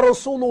 قال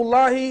رسول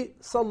الله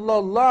صلى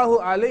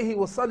الله عليه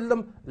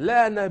وسلم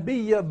لا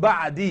نبي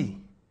بعدي,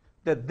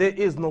 that there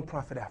is no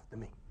prophet after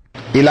me.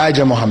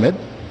 Elijah Muhammad,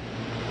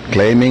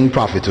 claiming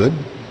prophethood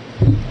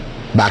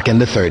back in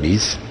the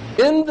 30s.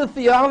 In the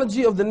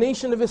theology of the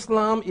Nation of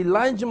Islam,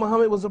 Elijah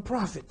Muhammad was a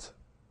prophet.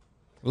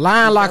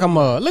 Lying like a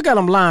mug. Look at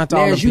him lying to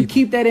all the people. As you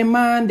keep that in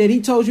mind, that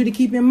he told you to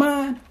keep in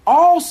mind,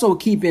 also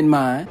keep in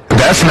mind.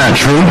 That's not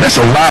true. That's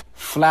a lie.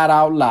 Flat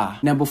out lie.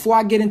 Now, before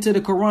I get into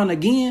the Quran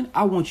again,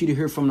 I want you to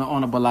hear from the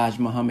Honorable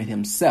Elijah Muhammad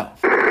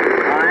himself.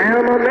 I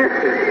am a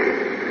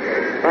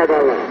messenger of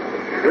Allah,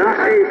 not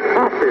a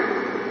prophet.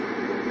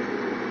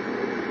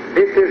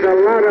 This is a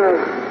lot of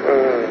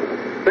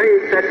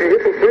things that the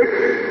hypocrites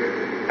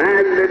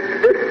and the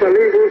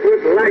disbelievers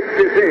would like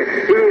to say.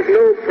 He's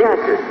no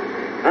prophet.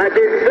 I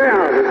didn't say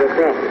I was a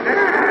prophet.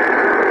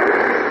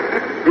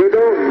 You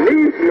don't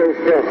need no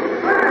prophet.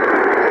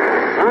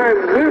 I'm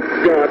with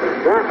God.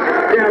 What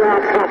shall I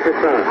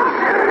prophesy?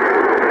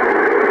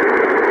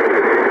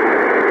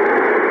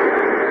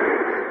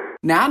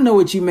 Now, I know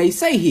what you may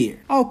say here.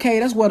 Okay,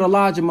 that's what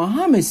Elijah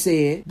Muhammad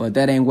said, but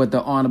that ain't what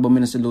the Honorable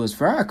Minister Louis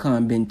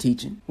Farrakhan been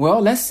teaching.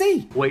 Well, let's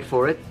see. Wait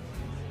for it.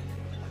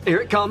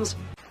 Here it comes.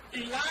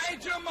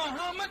 Elijah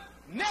Muhammad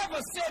never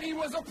said he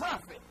was a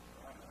prophet.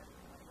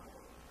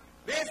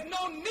 There's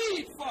no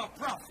need for a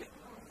prophet.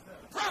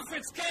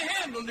 Prophets can't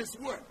handle this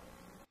work.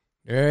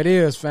 There it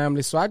is,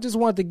 family. So I just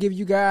wanted to give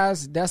you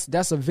guys,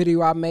 that's a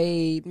video I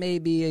made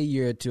maybe a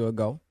year or two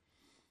ago.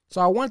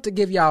 So I want to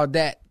give y'all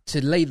that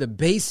to lay the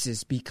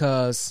basis,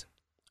 because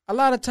a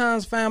lot of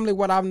times, family,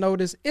 what I've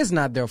noticed, it's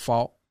not their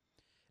fault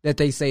that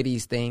they say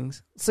these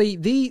things. See,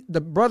 the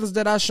brothers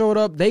that I showed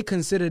up, they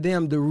consider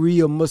them the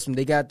real Muslim.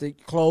 They got the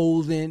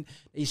clothing,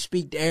 they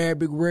speak the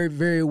Arabic word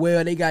very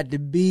well, they got the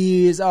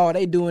beards,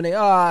 they doing it.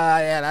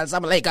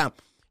 Assalamu alaikum.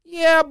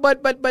 Yeah,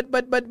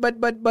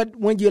 but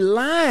when you're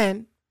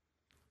lying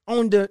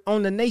on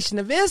the Nation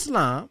of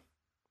Islam,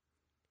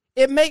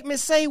 it make me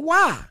say,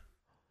 why?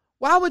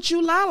 Why would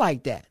you lie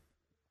like that?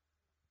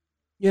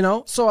 You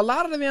know, so a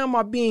lot of them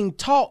are being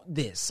taught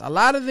this. A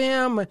lot of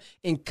them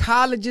in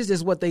colleges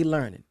is what they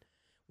learning.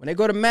 When they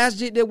go to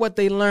masjid, they're what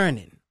they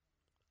learning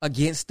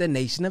against the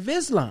Nation of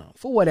Islam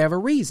for whatever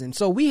reason.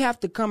 So we have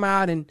to come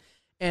out and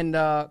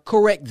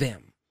correct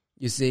them.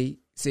 You see.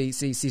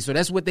 So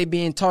that's what they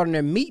being taught in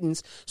their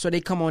meetings. So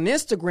they come on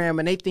Instagram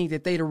and they think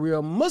that they the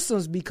real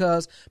Muslims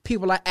because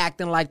people are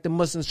acting like the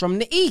Muslims from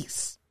the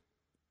East.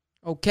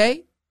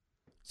 Okay.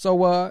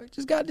 So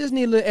just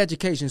need a little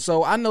education.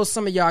 So I know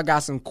some of y'all got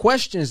some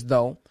questions,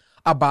 though,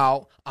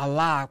 about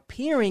Allah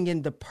appearing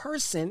in the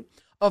person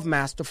of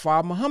Master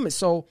Fard Muhammad.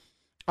 So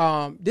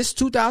this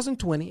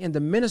 2020, and the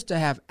minister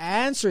have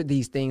answered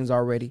these things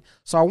already.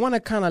 So I want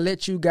to kind of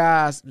let you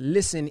guys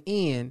listen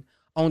in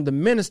on the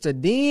minister.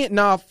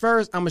 Now,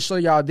 first, I'm going to show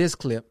y'all this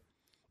clip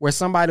where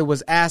somebody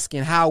was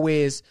asking, how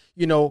is,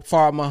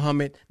 Fard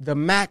Muhammad the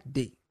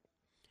Mahdi?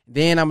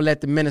 Then I'm going to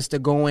let the minister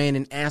go in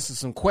and answer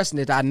some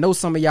questions that I know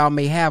some of y'all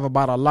may have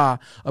about Allah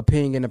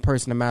appearing in the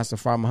person of Master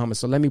Fard Muhammad.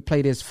 So let me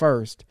play this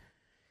first,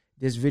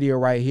 this video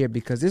right here,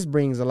 because this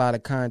brings a lot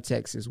of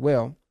context as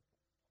well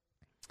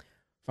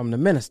from the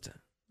minister.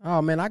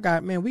 Oh, man,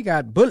 we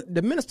got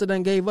the minister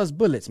done gave us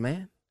bullets,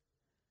 man.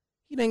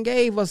 He done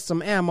gave us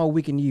some ammo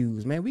we can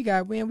use, man. We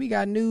got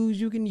news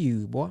you can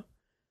use, boy.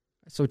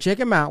 So check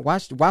him out.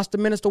 Watch the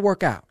minister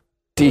work out.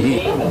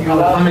 I'm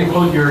going to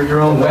quote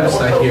your own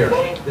website here.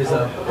 There's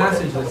a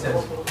passage that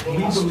says, we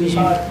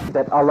believe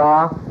that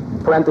Allah,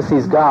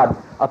 parentheses God,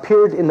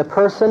 appeared in the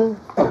person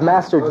of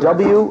Master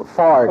W.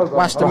 Fard.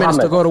 Watch the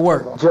minister go to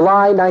work.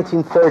 July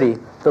 1930,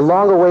 the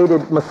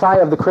long-awaited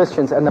Messiah of the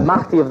Christians and the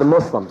Mahdi of the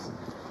Muslims.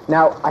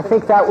 Now, I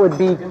think that would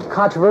be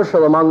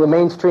controversial among the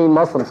mainstream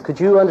Muslims. Could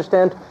you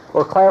understand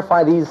or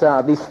clarify these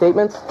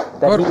statements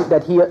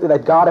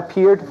that God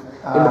appeared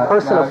in the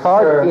person of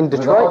Fard in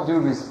Detroit? With all due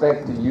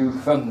respect to you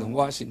from the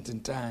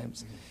Washington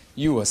Times,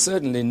 you are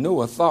certainly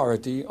no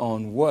authority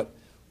on what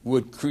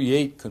would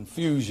create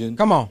confusion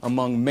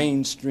among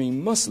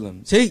mainstream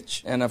Muslims.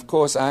 Teach. And of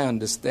course, I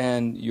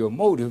understand your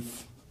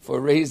motive for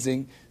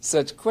raising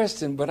such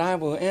question, but I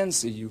will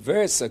answer you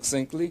very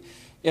succinctly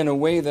in a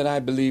way that I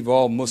believe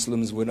all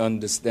Muslims would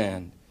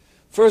understand.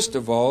 First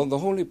of all, the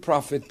Holy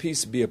Prophet,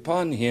 peace be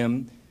upon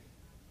him,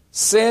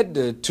 said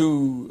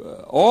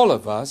to all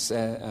of us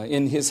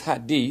in his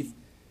hadith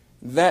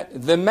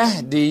that the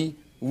Mahdi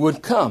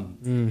would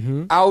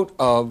come out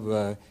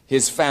of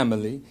his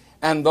family,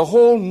 and the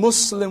whole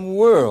Muslim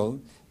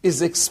world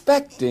is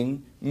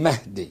expecting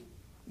Mahdi,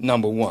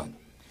 number one.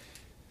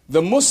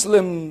 The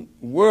Muslim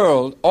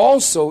world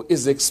also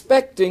is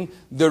expecting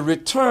the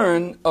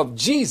return of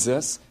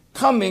Jesus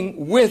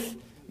coming with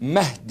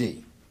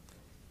Mahdi.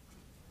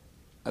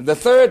 the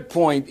third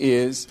point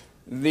is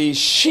the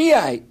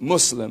Shiite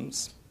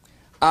Muslims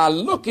are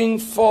looking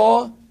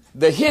for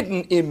the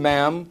hidden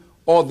Imam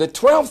or the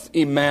 12th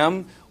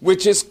Imam,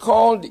 which is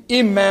called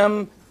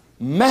Imam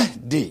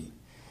Mahdi.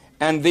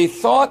 And they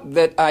thought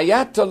that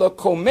Ayatollah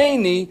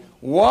Khomeini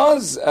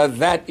was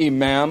that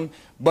Imam,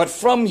 but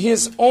from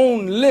his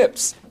own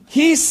lips,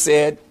 he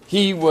said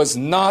he was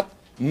not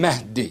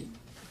Mahdi.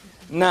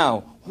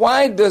 Now,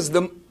 why does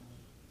the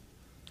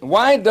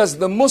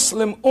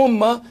Muslim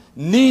Ummah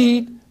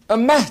need a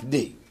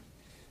Mahdi?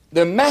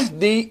 The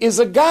Mahdi is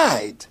a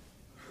guide.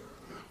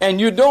 And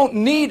you don't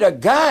need a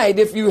guide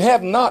if you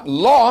have not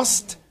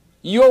lost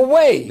your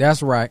way.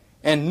 That's right.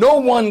 And no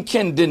one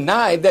can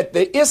deny that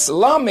the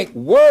Islamic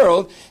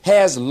world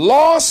has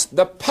lost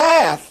the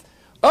path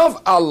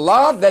of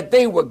Allah that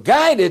they were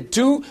guided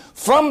to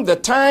from the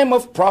time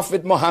of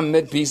Prophet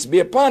Muhammad, peace be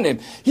upon him.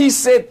 He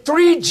said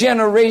 3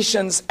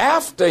 generations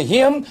after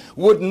him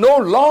would no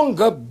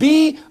longer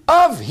be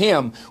of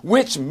him,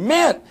 which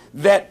meant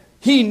that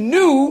he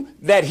knew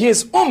that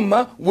his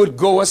ummah would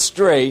go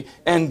astray,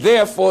 and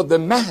therefore the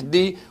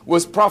Mahdi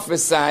was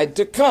prophesied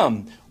to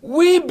come.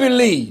 We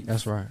believe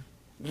that's right,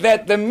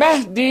 that the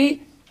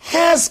Mahdi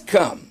has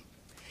come,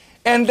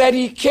 and that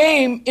he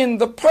came in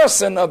the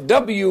person of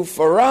W.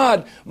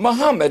 Farad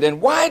Muhammad. And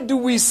why do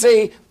we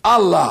say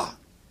Allah?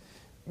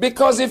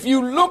 Because if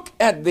you look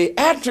at the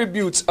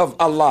attributes of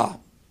Allah,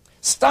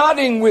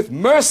 starting with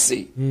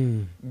mercy,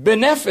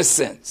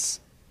 beneficence,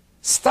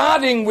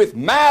 starting with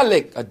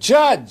Malik, a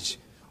judge,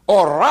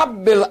 or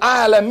Rabbil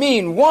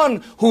Alameen,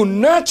 one who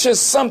nurtures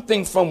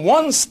something from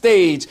one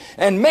stage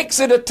and makes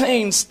it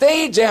attain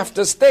stage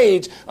after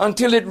stage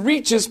until it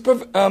reaches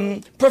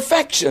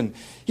perfection.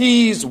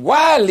 He's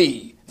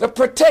Wali, the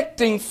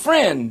protecting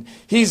friend.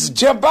 He's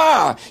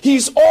Jabbar.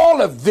 He's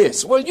all of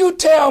this. Well, you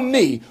tell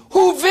me,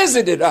 who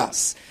visited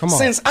us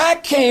since I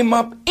came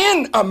up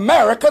in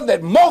America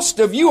that most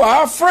of you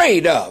are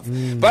afraid of?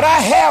 But I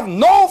have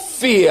no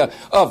fear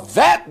of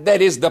that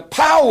is the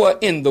power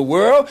in the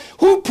world.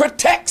 Who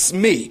protects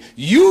me?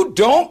 You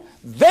don't.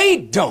 They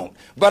don't.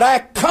 But I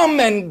come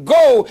and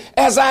go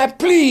as I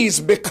please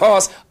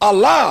because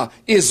Allah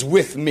is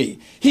with me.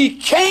 He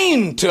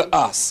came to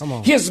us.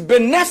 His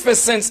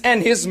beneficence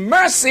and his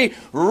mercy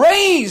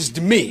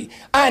raised me.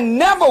 I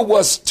never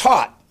was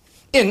taught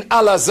in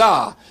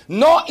Al-Azhar,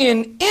 nor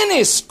in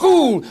any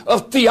school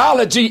of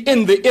theology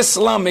in the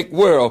Islamic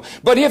world.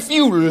 But if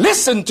you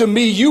listen to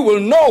me, you will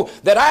know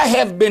that I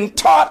have been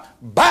taught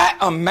by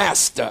a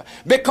master,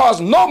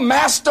 because no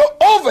master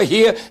over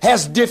here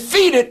has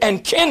defeated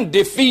and can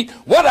defeat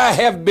what I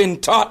have been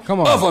taught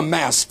of a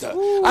master.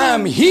 I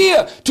am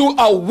here to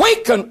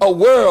awaken a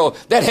world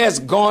that has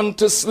gone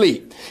to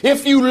sleep.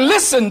 If you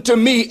listen to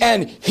me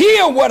and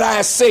hear what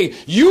I say,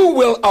 you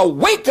will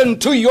awaken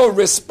to your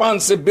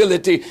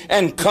responsibility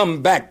and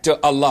come back to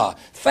Allah.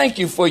 Thank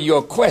you for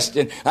your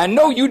question. I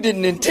know you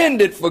didn't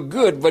intend it for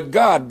good, but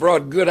God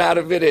brought good out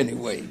of it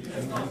anyway.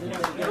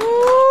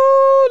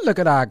 Ooh, look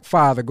at our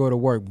father go to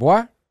work,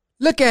 boy.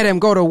 Look at him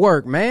go to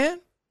work, man.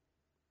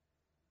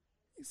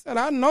 He said,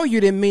 I know you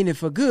didn't mean it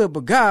for good,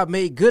 but God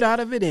made good out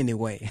of it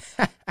anyway.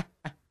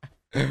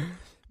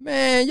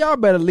 Man, y'all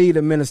better leave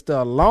the minister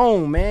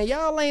alone, man.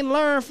 Y'all ain't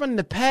learned from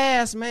the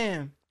past,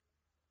 man.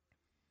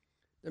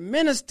 The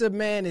minister,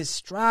 man, is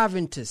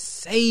striving to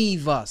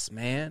save us,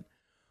 man.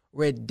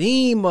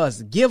 Redeem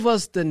us. Give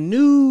us the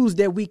news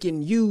that we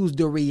can use,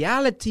 the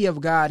reality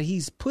of God.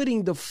 He's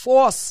putting the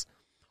force,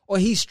 or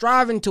he's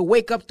striving to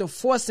wake up the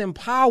force and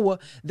power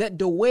that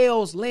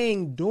dwells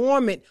laying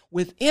dormant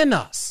within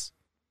us.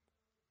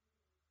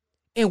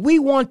 And we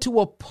want to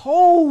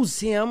oppose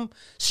him,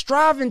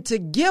 striving to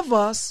give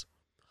us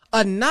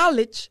a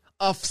knowledge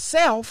of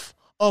self,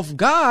 of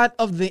God,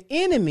 of the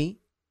enemy,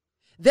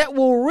 that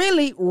will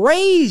really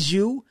raise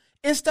you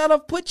instead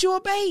of put you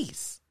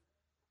abase.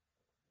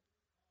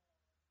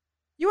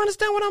 You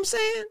understand what I'm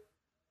saying?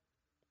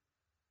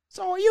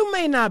 So you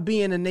may not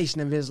be in the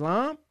Nation of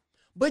Islam,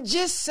 but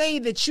just say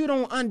that you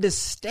don't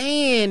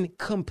understand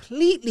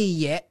completely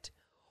yet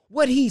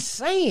what he's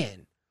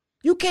saying.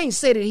 You can't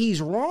say that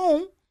he's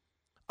wrong.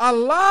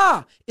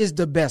 Allah is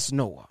the best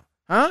knower,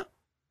 huh?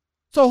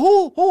 So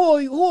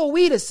who are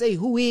we to say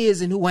who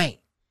is and who ain't?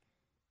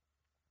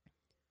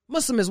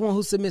 Muslim is one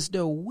who submits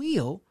their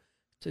will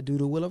to do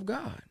the will of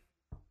God.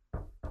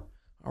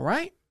 All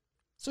right?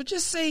 So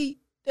just say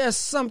there's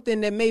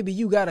something that maybe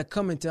you got to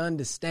come into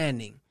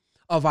understanding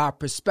of our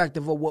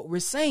perspective of what we're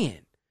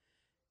saying.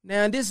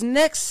 Now, this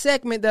next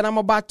segment that I'm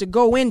about to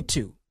go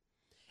into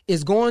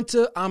is going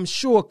to, I'm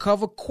sure,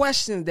 cover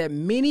questions that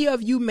many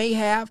of you may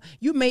have.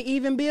 You may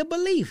even be a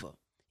believer.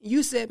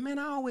 You said, man,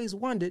 I always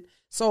wondered.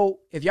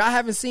 So if y'all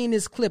haven't seen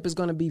this clip, it's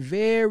going to be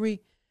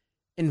very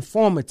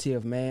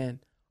informative,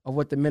 man, of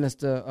what the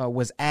minister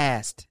was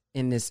asked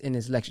in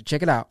this lecture.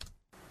 Check it out.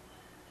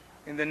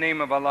 In the name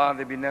of Allah,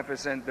 the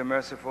Beneficent, the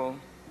Merciful,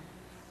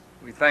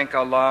 we thank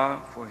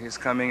Allah for his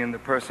coming in the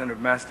person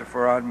of Master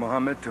Farad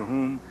Muhammad, to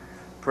whom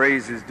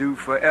praise is due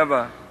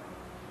forever.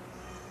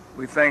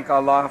 We thank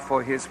Allah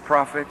for his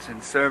prophets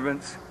and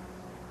servants,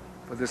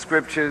 for the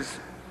scriptures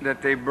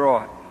that they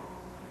brought.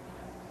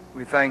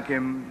 We thank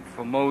him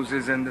for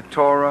Moses and the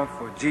Torah,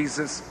 for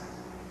Jesus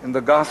and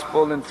the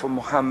gospel, and for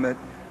Muhammad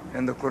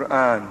and the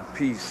Quran.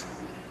 Peace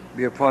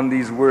be upon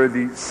these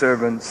worthy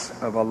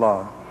servants of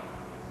Allah.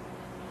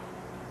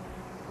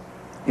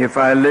 If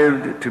I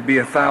lived to be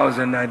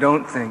 1,000, I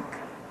don't think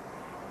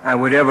I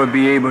would ever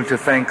be able to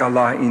thank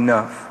Allah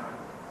enough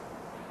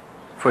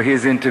for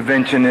his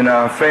intervention in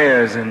our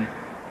affairs and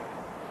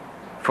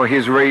for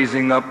his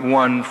raising up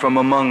one from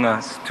among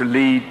us to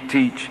lead,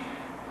 teach,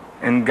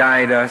 and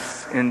guide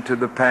us into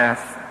the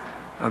path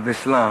of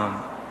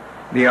Islam,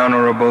 the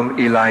Honorable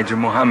Elijah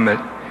Muhammad,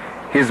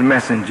 his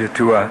messenger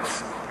to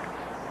us,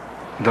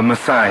 the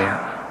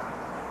Messiah.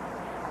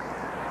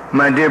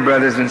 My dear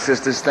brothers and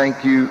sisters,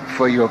 thank you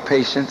for your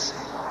patience.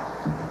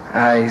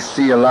 I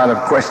see a lot of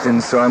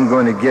questions, so I'm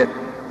going to get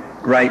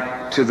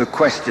right to the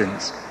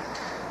questions.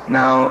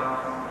 Now,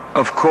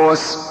 of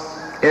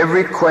course,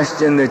 every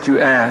question that you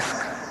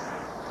ask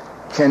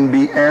can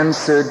be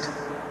answered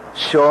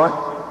short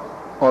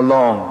or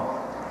long.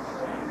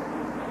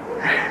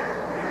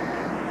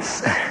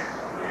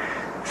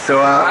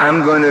 So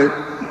I'm going to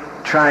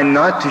try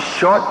not to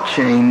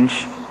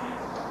shortchange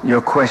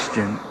your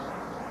question,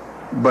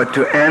 but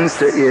to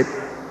answer it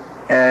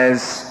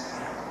as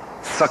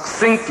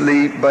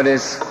succinctly but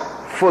as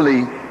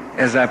fully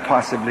as I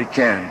possibly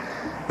can.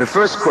 The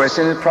first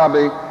question is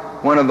probably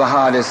one of the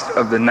hardest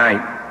of the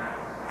night.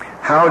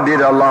 How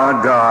did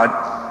Allah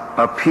God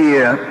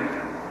appear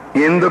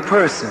in the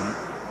person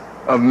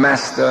of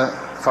Master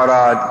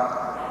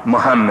Farad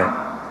Muhammad?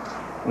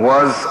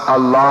 Was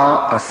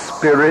Allah a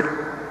spirit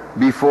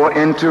before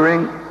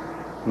entering?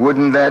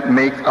 Wouldn't that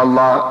make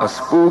Allah a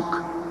spook?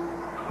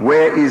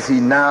 Where is he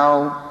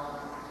now?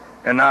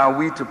 And are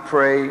we to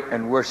pray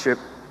and worship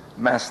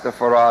Master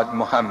Farad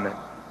Muhammad?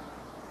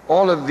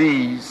 All of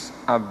these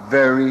are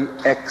very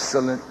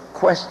excellent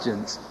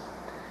questions.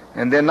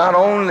 And they're not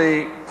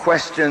only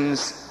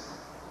questions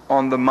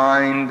on the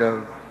mind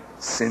of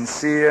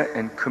sincere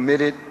and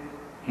committed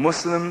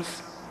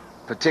Muslims,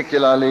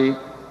 particularly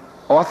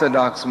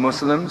Orthodox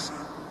Muslims,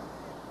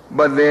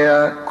 but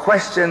they're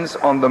questions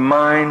on the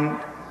mind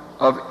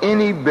of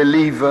any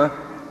believer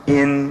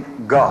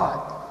in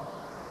God.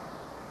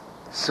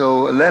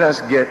 So let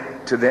us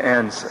get to the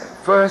answer.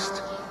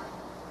 First,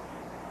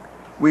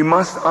 we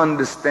must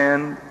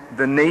understand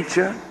the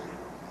nature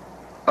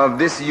of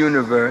this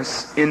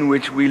universe in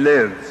which we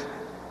live.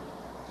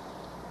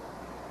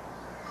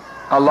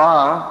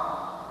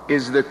 Allah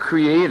is the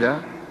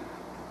creator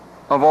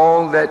of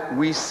all that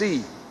we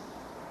see.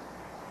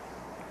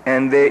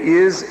 And there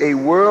is a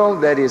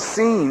world that is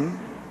seen,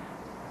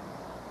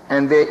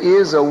 and there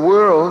is a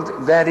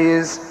world that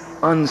is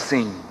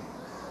unseen.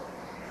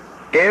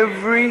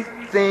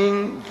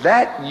 Everything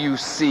that you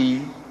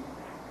see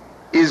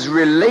is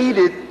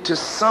related to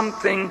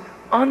something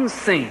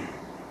unseen.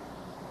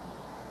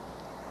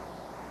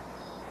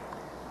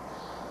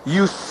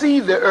 You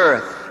see the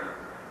earth,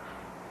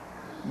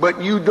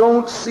 but you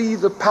don't see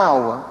the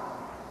power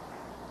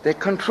that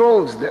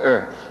controls the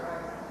earth.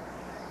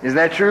 Is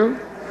that true?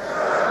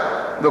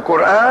 The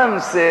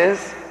Quran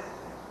says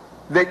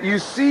that you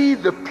see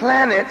the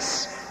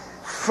planets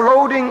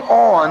floating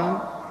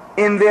on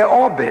in their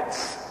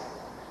orbits.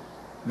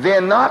 They're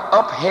not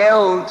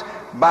upheld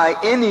by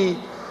any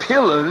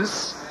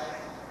pillars,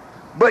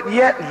 but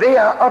yet they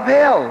are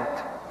upheld.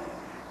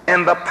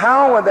 And the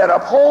power that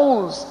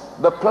upholds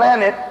the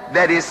planet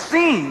that is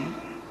seen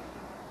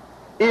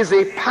is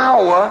a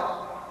power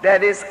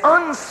that is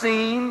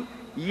unseen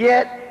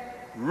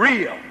yet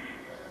real.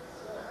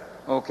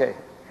 Okay.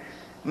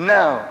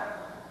 Now,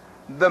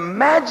 the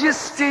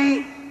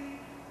majesty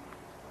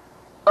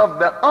of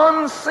the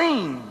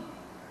unseen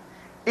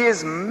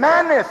is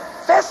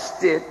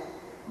manifested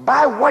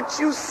by what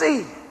you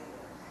see.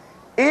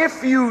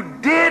 If you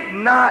did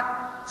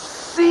not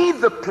see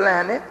the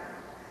planet,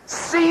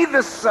 see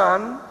the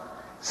sun,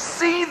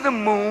 see the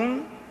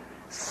moon,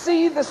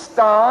 see the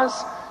stars,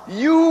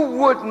 you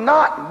would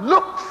not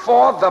look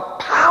for the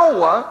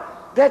power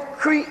that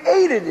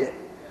created it.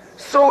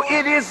 So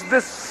it is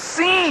the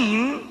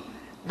seen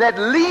that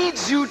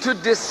leads you to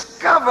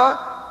discover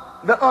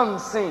the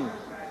unseen.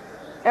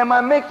 Am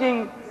I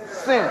making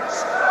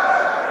sense?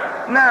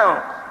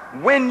 Now,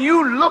 when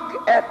you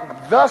look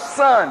at the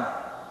sun,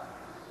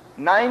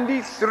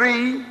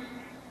 93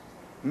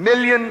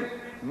 million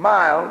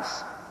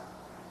miles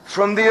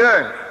from the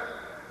earth,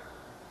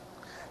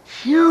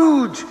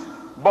 huge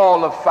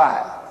ball of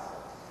fire,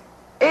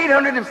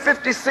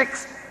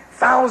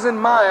 856,000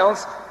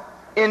 miles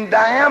in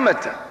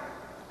diameter.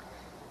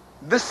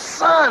 The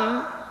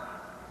sun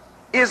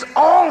is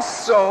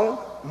also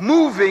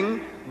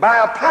moving by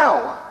a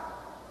power,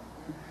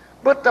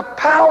 but the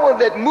power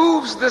that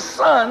moves the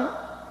sun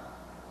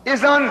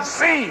is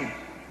unseen.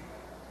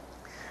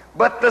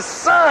 But the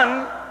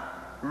sun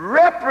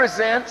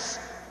represents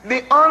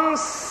the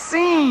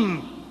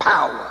unseen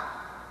power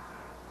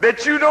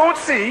that you don't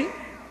see,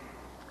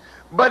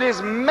 but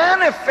is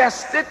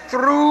manifested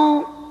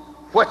through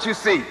what you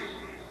see.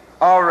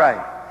 All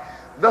right.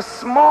 The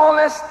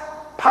smallest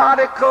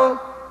particle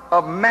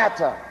of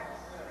matter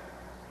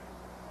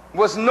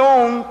was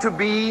known to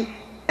be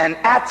an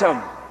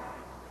atom.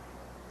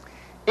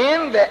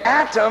 In the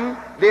atom,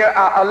 there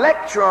are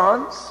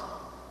electrons,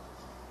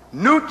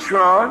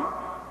 neutron,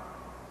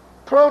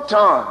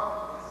 proton,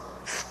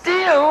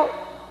 still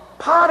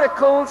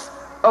particles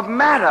of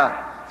matter,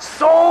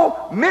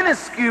 so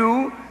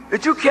minuscule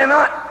that you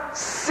cannot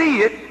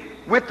see it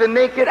with the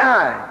naked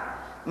eye.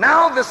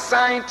 Now the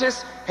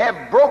scientists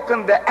have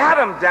broken the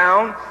atom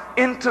down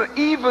into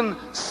even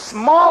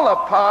smaller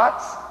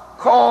parts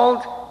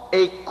called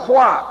a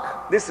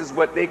quark. This is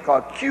what they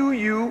call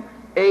Q-U-A-R-K.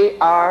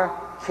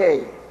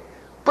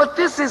 But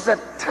this is a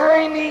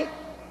tiny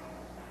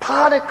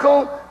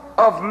particle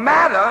of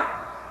matter,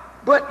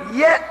 but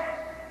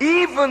yet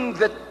even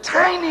the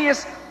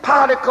tiniest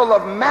particle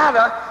of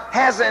matter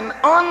has an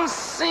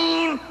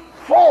unseen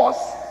force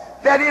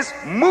that is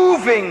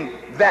moving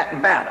that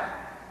matter.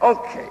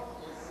 Okay,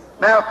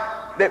 now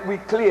that we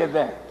clear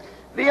that,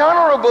 the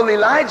Honorable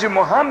Elijah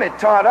Muhammad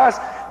taught us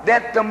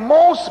that the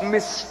most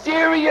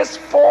mysterious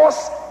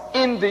force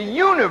in the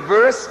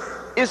universe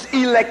is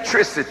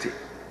electricity.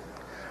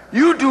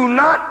 You do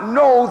not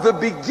know the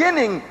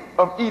beginning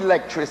of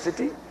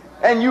electricity,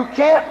 and you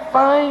can't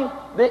find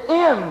the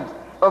end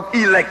of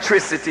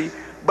electricity,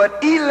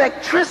 but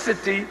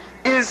electricity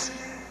is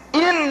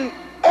in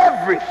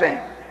everything.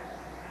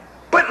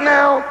 But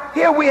now,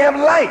 here we have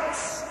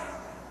lights.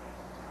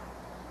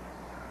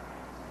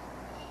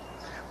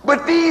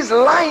 But these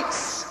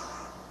lights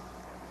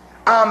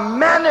are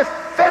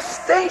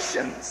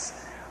manifestations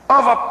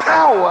of a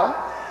power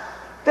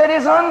that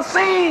is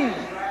unseen.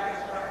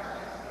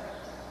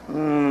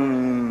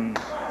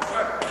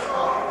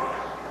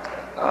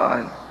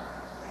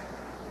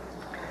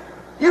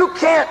 You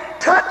can't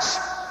touch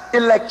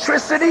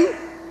electricity,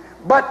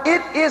 but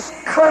it is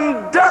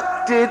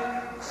conducted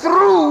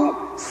through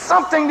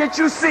something that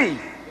you see.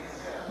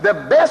 The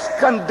best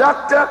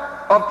conductor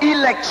of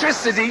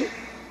electricity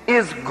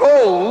is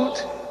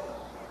gold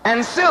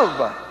and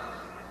silver,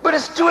 but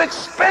it's too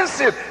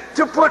expensive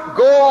to put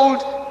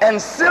gold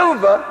and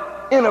silver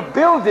in a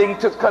building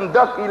to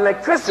conduct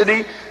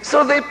electricity,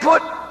 so they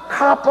put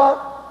copper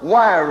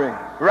wiring,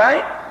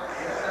 right?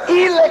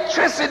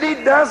 Electricity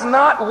does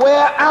not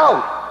wear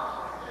out,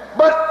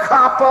 but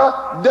copper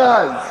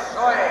does.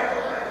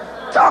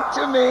 Talk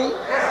to me.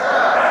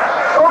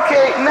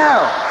 Okay,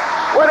 now,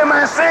 what am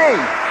I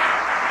saying?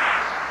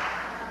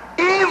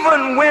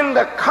 Even when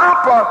the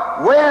copper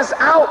wears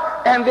out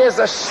and there's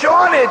a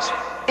shortage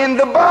in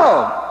the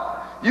bulb,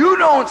 you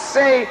don't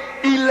say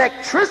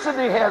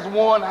electricity has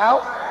worn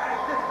out.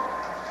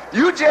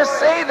 You just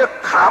say the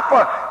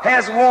copper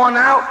has worn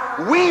out.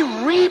 We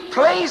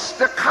replace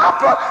the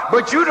copper,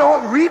 but you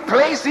don't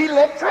replace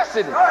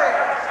electricity.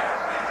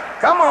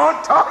 Come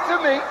on, talk to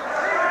me.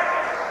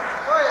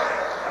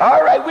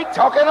 All right, we're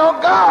talking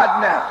on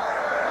God now.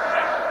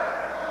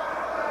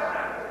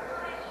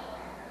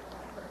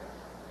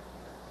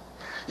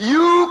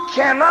 You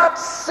cannot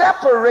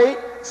separate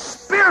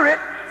spirit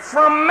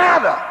from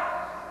matter.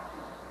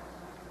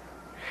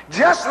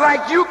 Just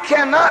like you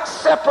cannot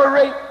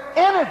separate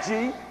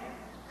energy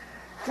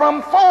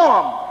from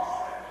form,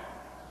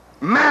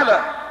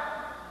 matter.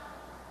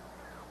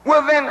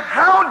 Well, then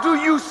how do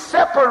you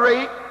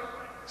separate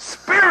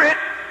spirit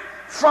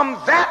from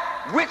that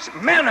which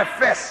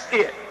manifests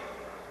it?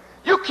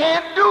 You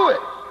can't do it.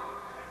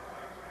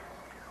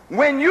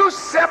 When you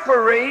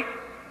separate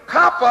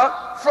copper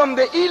from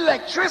the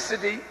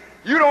electricity,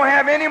 you don't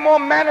have any more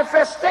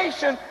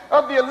manifestation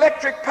of the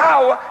electric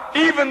power.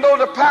 Even though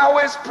the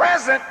power is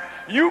present,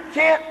 you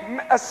can't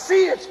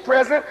see its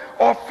presence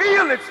or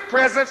feel its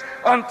presence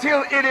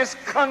until it is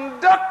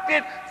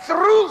conducted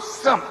through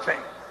something.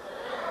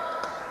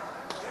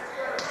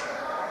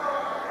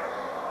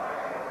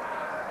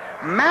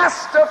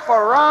 Master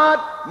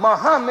Farad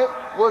Muhammad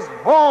was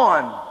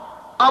born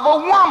of a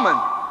woman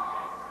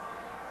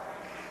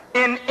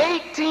in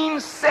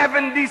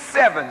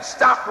 1877.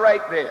 Stop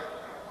right there.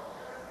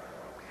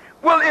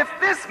 Well, if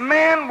this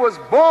man was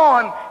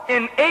born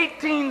in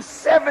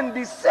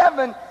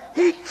 1877,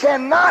 he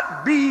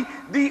cannot be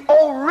the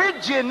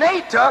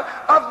originator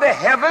of the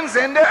heavens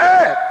and the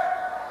earth.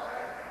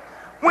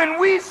 When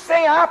we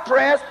say our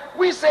prayers,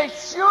 we say,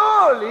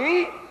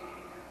 surely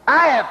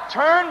I have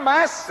turned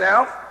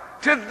myself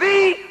to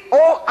thee,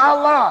 O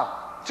Allah,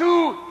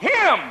 to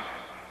him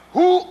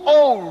who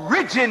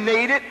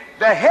originated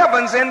the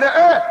heavens and the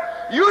earth.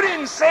 You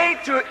didn't say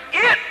to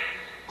it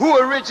who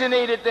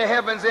originated the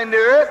heavens and the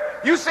earth.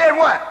 You said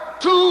what?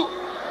 To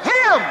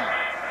him.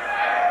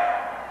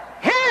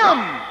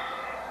 Him.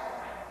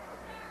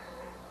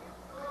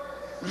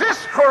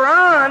 This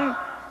Quran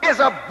is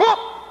a book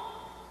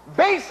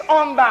based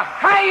on the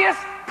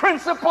highest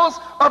principles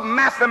of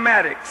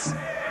mathematics.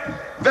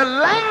 The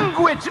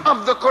language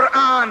of the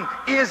Quran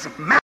is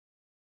math.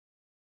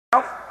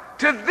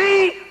 To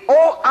thee,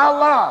 O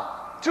Allah,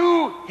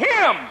 to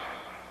him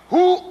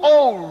who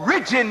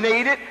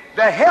originated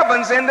the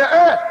heavens and the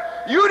earth.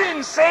 You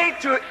didn't say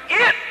to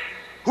it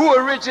who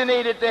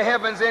originated the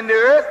heavens and the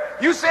earth.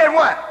 You said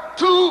what?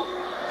 To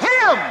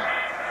Him.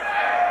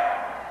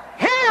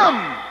 Him.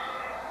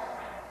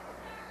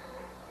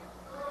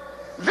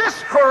 This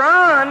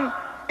Quran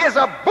is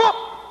a book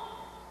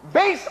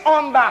based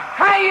on the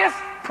highest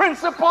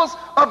principles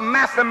of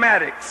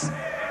mathematics.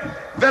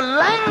 The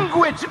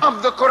language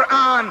of the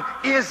Quran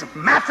is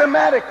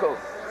mathematical.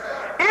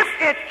 If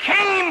it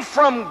came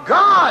from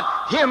God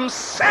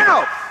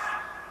Himself,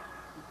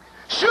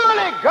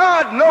 surely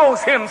God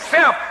knows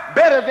Himself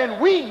better than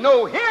we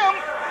know Him.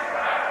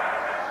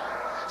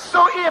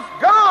 So if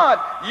God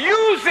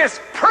uses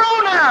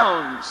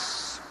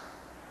pronouns,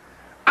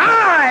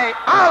 I,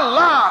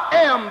 Allah,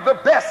 am the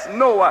best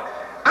knower.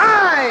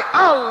 I,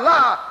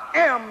 Allah,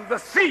 am the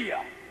seer.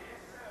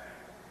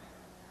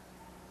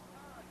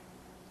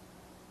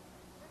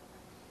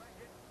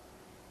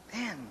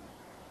 Then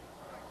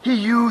He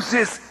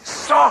uses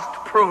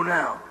soft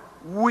pronoun,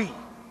 we.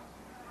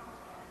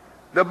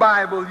 The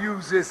Bible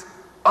uses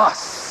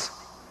us.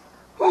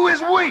 Who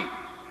is we?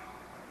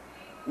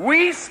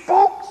 We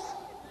spooks?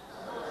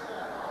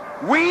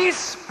 We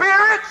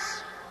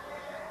spirits?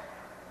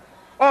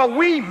 Or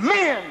we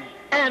men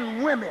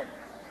and women?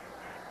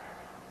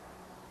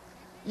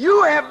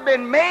 You have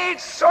been made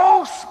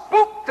so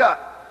spooked up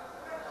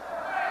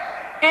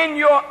in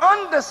your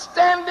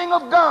understanding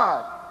of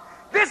God.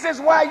 This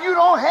is why you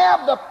don't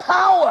have the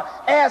power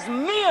as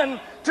men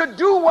to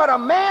do what a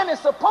man is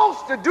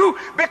supposed to do,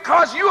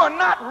 because you are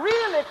not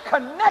really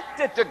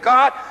connected to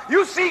God.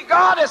 You see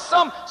God as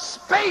some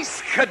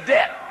space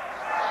cadet.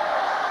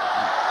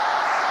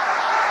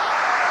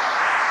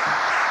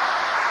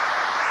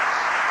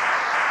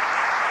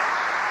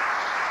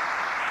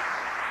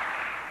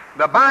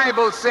 The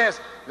Bible says,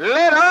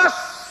 let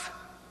us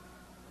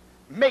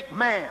make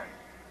man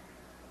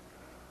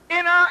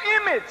in our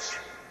image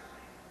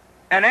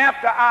and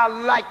after our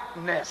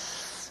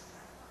likeness.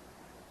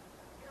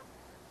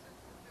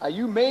 Are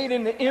you made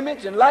in the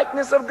image and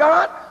likeness of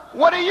God?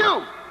 What are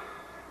you?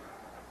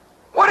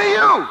 What are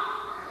you?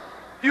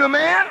 You a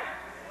man?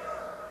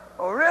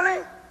 Oh,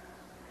 really?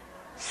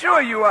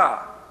 Sure you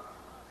are.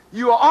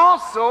 You are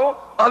also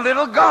a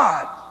little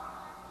God.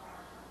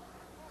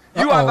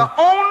 You are the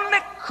only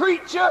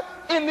creature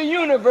in the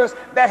universe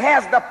that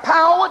has the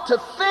power to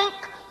think,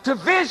 to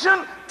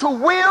vision, to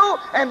will,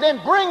 and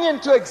then bring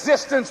into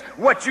existence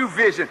what you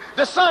vision.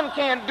 The sun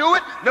can't do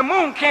it, the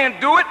moon can't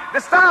do it, the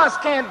stars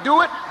can't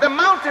do it, the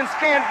mountains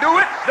can't do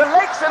it, the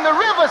lakes and the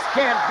rivers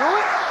can't do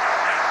it.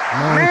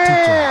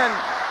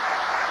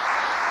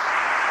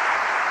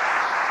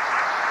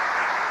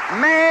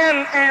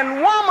 Man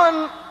and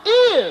woman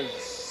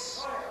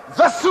is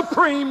the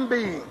supreme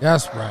being.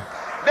 That's right.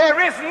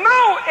 There is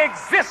no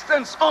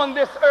existence on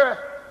this earth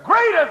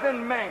greater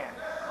than man.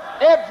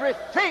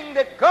 Everything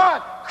that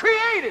God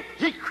created,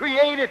 He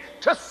created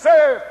to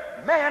serve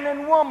man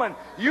and woman.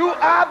 You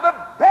are the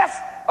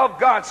best of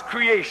God's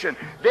creation.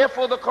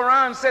 Therefore, the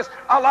Quran says,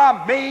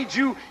 Allah made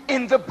you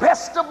in the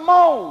best of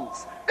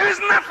molds. There is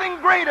nothing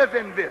greater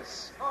than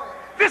this.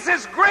 This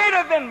is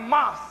greater than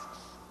mosques,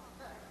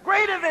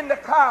 greater than the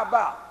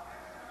Kaaba,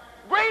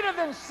 greater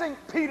than St.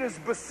 Peter's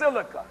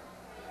Basilica.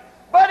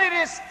 But it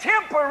is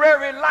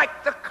temporary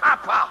like the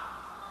copper.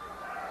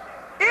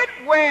 It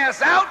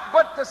wears out,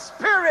 but the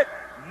spirit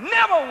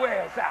never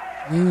wears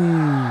out.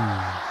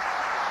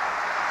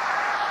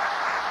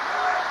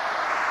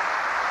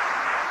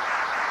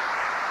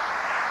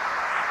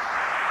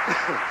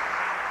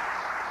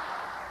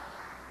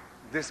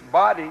 This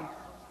body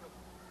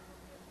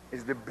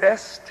is the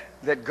best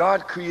that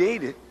God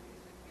created,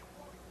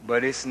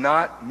 but it's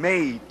not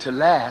made to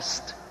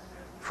last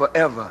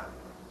forever.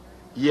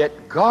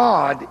 Yet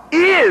God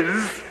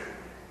is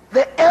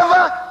the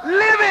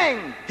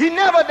ever-living. He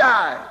never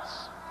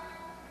dies.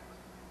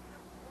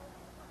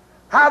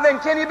 How then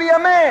can He be a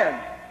man?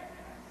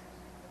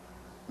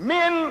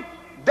 Men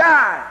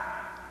die.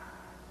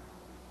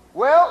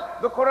 Well,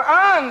 the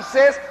Quran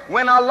says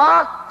when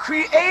Allah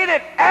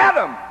created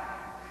Adam,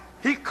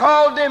 He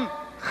called him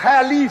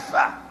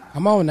Khalifa.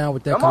 Come on now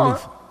with that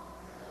Khalifa.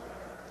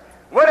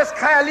 What does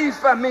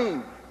Khalifa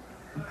mean?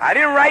 I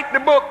didn't write the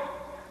book.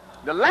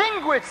 The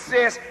language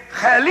says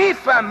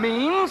Khalifa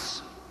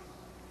means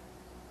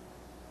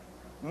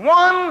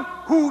one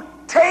who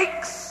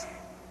takes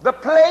the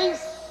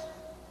place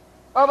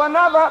of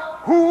another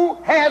who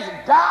has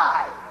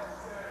died.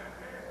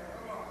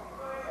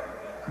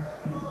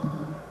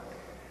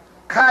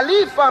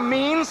 Khalifa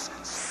means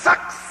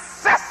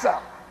successor.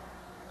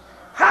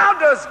 How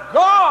does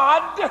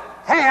God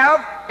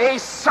have a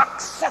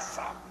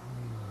successor?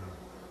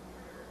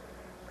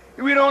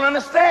 We don't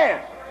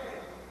understand.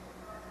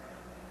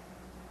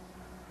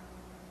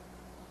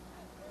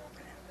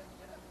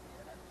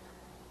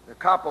 The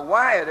copper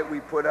wire that we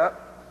put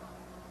up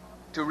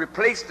to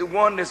replace the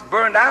one that's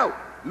burned out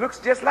looks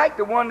just like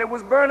the one that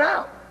was burned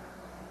out.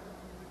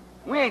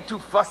 We ain't too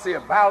fussy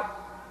about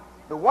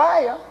the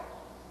wire.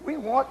 We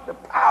want the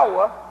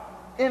power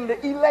in the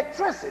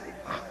electricity.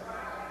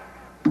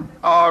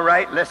 All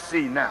right, let's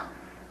see now.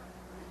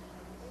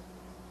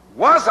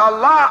 Was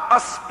Allah a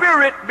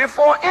spirit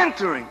before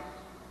entering?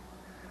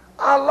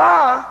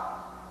 Allah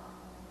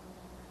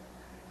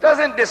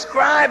doesn't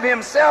describe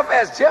himself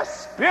as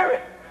just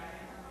spirit.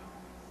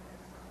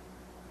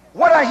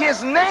 What are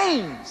his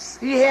names?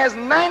 He has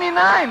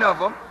 99 of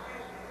them.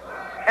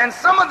 And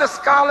some of the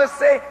scholars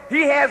say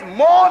he has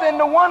more than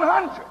the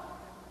 100.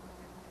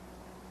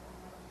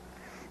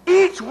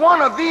 Each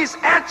one of these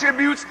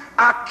attributes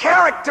are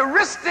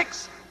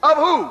characteristics of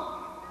who?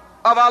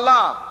 Of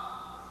Allah.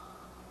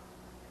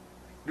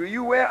 Do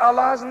you wear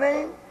Allah's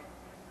name?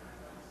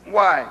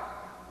 Why?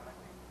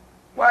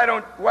 Why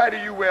do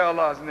you wear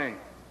Allah's name?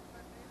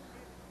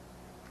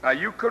 Are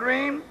you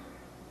Kareem?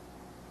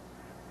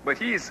 But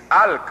he's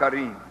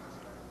Al-Kareem.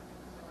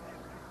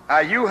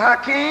 Are you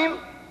Hakim?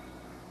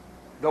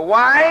 The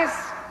wise?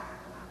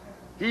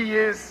 He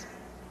is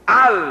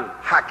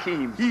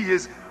Al-Hakim. He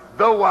is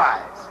the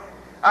wise.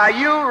 Are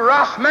you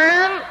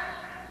Rahman,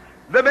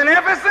 the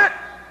beneficent?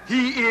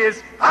 He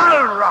is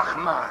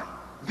Al-Rahman,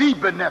 the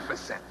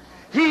beneficent.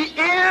 He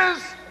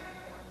is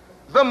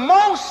the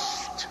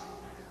most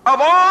of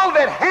all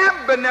that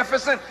have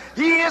beneficent.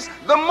 He is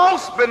the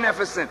most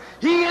beneficent.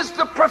 He is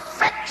the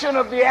perfection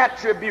of the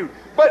attribute.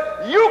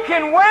 But you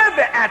can wear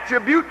the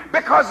attribute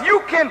because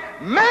you can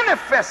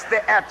manifest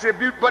the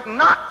attribute, but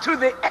not to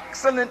the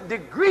excellent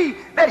degree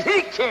that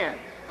he can.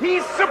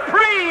 He's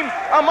supreme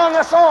among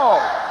us all.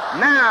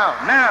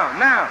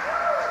 Now.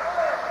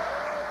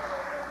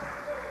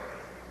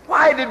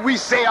 Why did we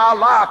say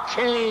Allah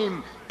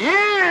came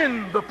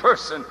in the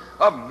person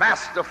of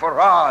Master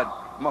Farad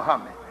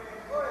Muhammad?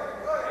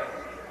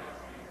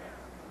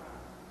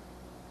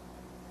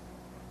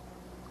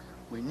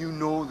 When you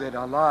know that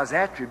Allah's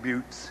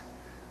attributes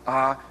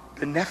are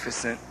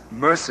beneficent,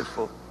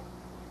 merciful,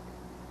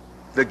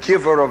 the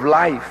giver of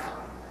life,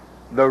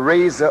 the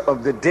raiser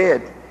of the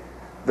dead,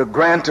 the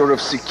grantor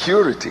of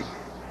security.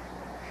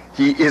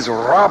 He is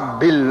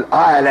Rabbil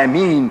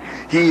Alameen.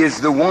 He is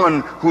the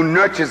one who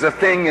nurtures a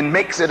thing and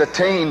makes it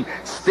attain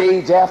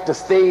stage after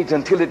stage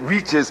until it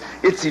reaches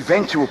its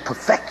eventual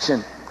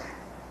perfection.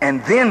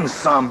 And then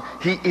some.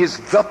 He is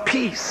the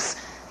peace.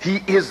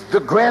 He is the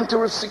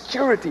grantor of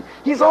security.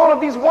 He's all of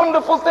these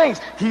wonderful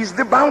things. He's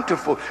the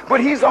bountiful,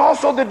 but he's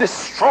also the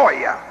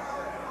destroyer.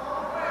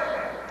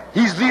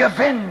 He's the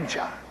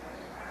avenger.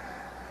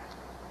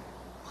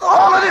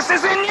 All of this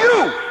is in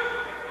you.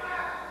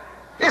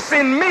 It's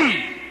in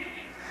me.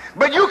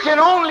 But you can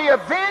only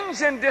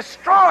avenge and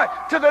destroy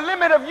to the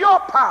limit of your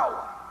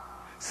power.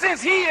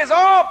 Since he is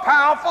all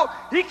powerful,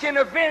 he can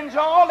avenge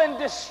all and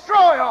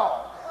destroy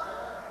all.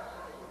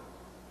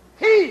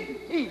 He.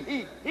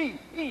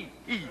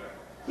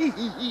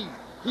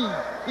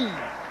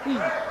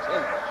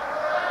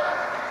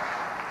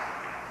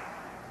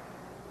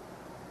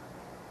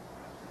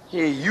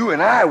 Here you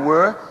and I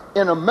were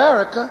in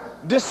America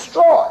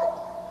destroyed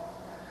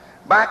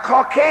by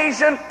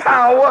Caucasian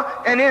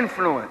power and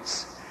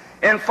influence.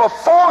 And for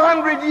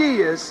 400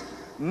 years,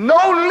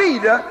 no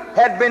leader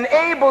had been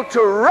able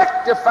to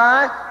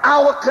rectify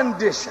our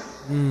condition.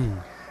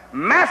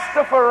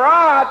 Master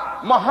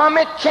Farad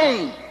Muhammad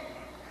came.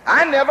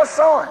 I never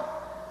saw him.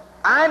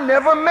 I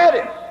never met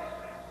him.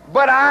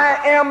 But I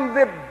am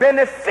the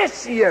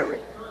beneficiary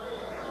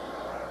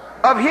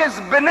of his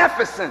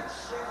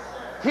beneficence,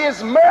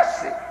 his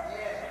mercy,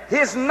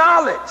 his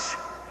knowledge,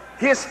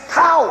 his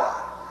power,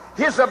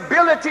 his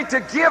ability to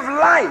give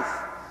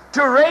life,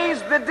 to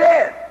raise the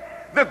dead,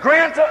 the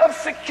grantor of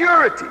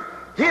security.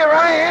 Here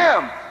I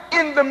am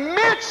in the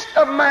midst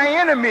of my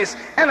enemies,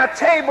 and a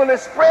table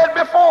is spread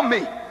before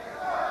me.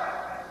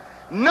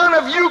 None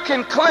of you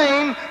can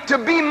claim to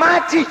be my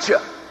teacher.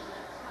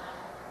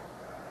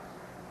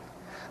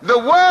 The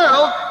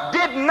world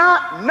did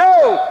not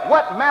know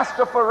what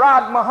Master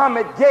Farad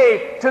Muhammad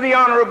gave to the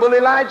Honorable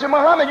Elijah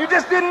Muhammad. You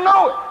just didn't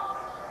know it.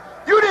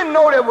 You didn't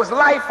know there was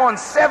life on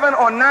 7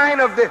 or 9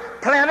 of the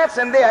planets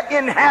and they are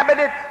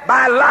inhabited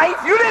by life.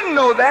 You didn't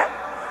know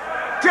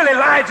that till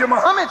Elijah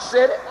Muhammad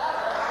said it.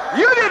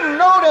 You didn't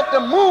know that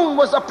the moon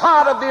was a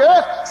part of the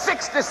earth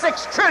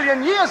 66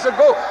 trillion years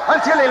ago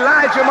until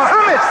Elijah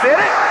Muhammad said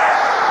it.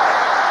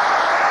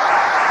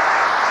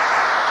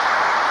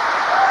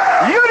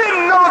 You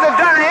didn't know the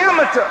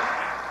diameter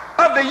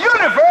of the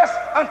universe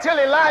until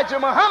Elijah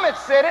Muhammad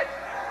said it.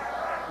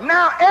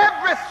 Now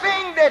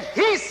everything that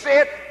he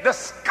said, the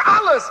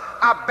scholars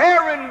are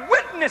bearing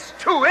witness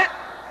to it.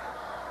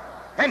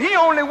 And he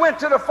only went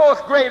to the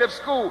 4th grade of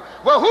school.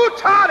 Well, who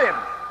taught him?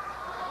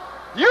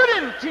 You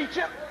didn't teach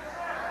him.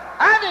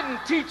 I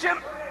didn't teach him.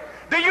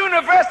 The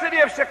University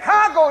of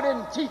Chicago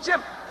didn't teach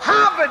him.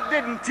 Harvard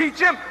didn't teach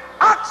him.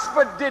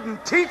 Oxford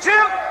didn't teach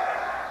him.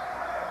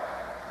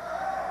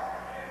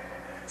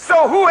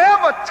 So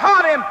whoever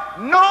taught him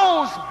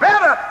knows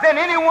better than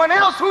anyone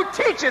else who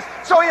teaches.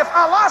 So if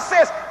Allah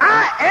says,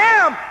 I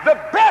am the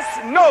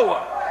best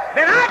knower,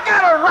 then I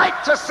got a right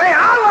to say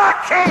Allah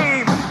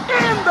came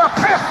in the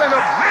person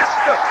of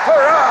Master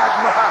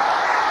Farad Muhammad.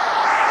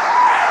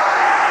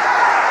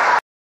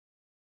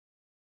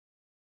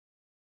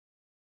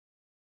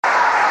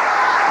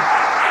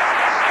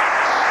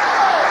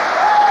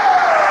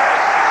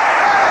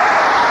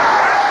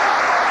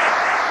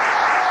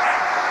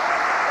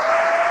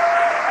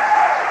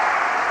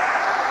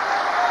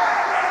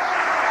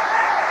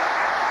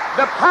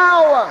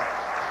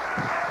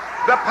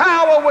 The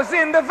power was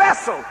in the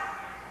vessel.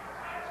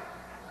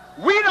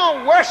 We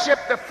don't worship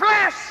the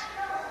flesh.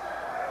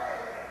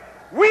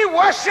 We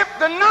worship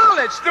the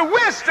knowledge, the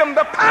wisdom,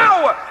 the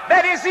power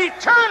that is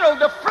eternal.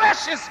 The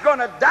flesh is going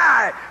to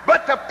die,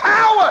 but the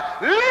power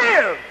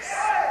lives.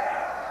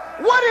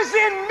 What is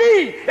in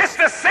me? It's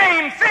the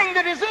same thing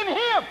that is in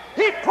him.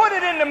 He put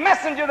it in the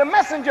messenger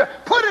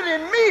put it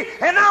in me,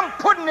 and I'm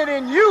putting it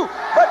in you.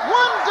 But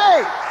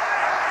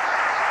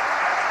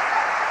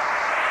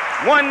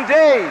one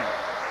day,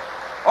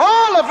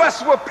 all of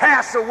us will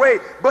pass away,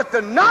 but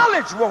the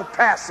knowledge won't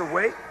pass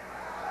away.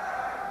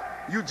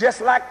 You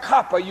just like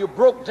copper, you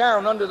broke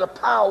down under the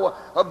power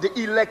of the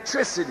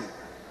electricity.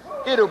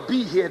 It'll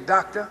be here,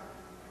 doctor.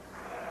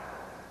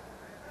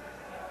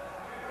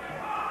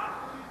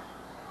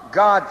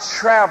 God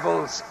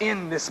travels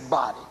in this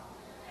body.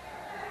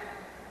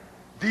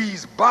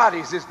 These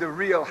bodies is the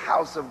real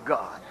house of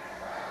God.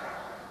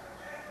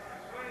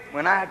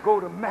 When I go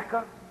to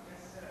Mecca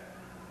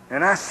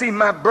and I see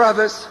my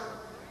brothers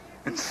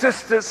and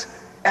sisters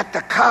at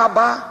the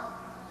Kaaba,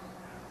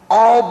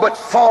 all but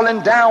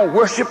falling down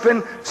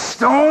worshiping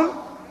stone,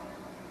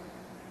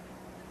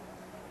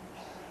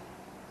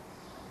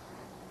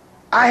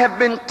 I have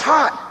been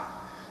taught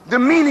the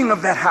meaning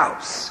of that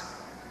house.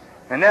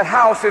 And that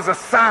house is a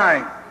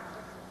sign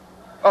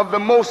of the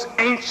most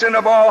ancient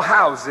of all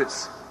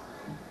houses.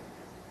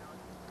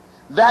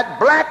 That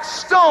black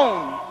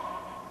stone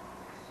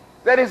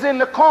that is in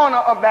the corner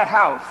of that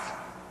house,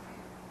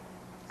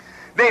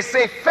 they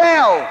say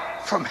fell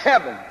from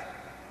heaven.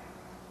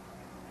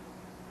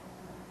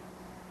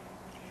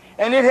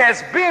 And it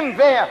has been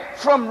there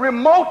from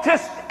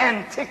remotest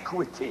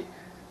antiquity.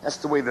 That's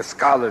the way the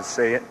scholars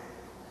say it.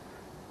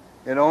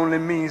 It only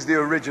means the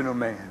original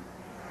man.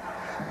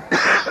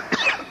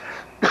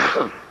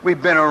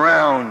 We've been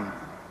around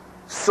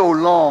so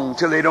long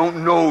till they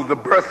don't know the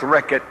birth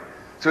record.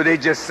 So they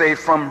just say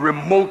from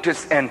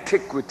remotest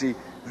antiquity,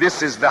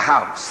 this is the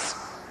house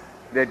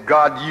that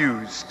God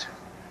used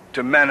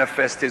to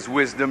manifest his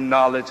wisdom,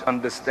 knowledge,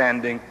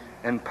 understanding,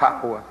 and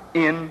power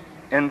in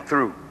and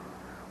through.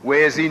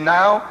 Where is he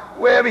now?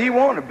 Wherever he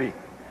want to be.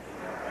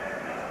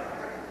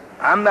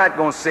 I'm not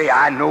going to say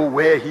I know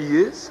where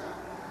he is,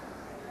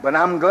 but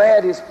I'm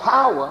glad his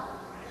power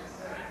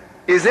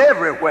is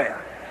everywhere.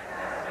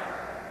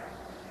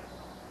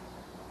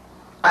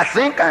 I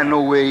think I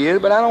know where he is,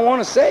 but I don't want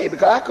to say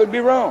because I could be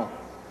wrong.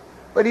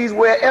 But he's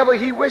wherever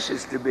he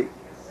wishes to be.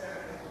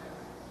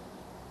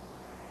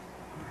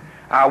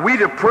 Are we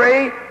to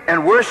pray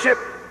and worship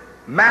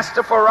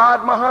Master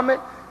Farad Muhammad?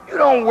 You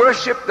don't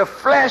worship the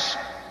flesh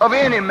of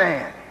any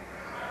man,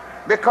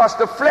 because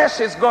the flesh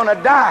is going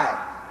to die.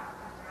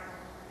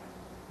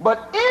 But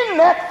in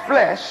that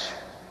flesh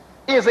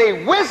is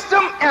a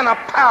wisdom and a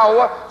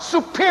power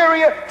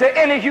superior to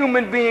any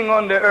human being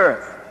on the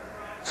earth.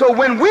 So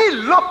when we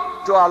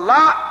look to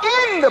Allah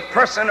in the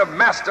person of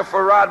Master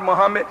Farad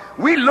Muhammad,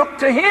 we look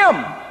to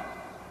him.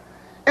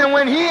 And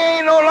when he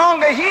ain't no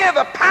longer here,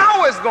 the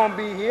power is going to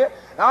be here.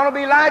 Honorable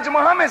Elijah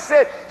Muhammad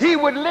said he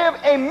would live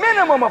a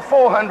minimum of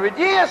 400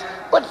 years,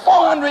 but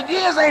 400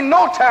 years ain't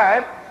no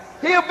time.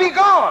 He'll be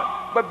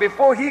gone. But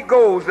before he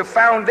goes, the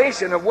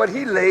foundation of what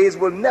he lays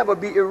will never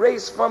be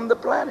erased from the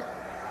planet.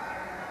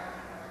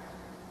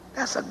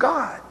 That's a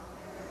God.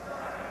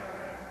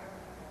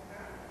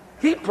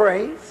 He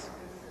prays.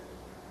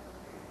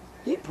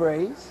 He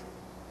prays.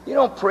 He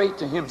don't pray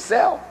to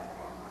himself.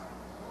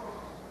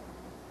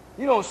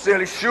 You don't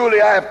say,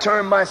 surely I have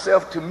turned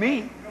myself to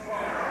me.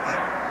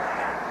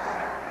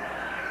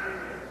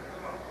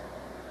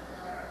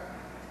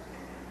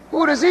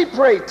 Who does he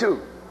pray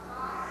to?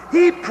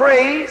 He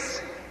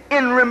prays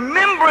in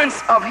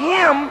remembrance of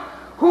him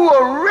who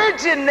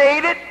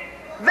originated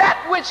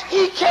that which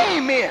he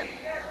came in.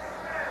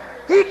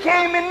 He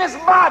came in this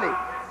body.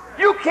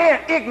 You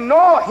can't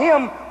ignore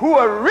him who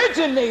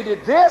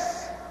originated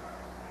this.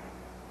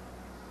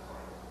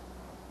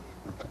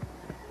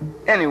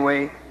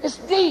 Anyway, it's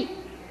deep.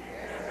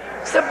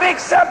 It's a big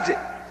subject.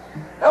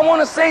 I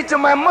want to say to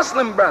my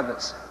Muslim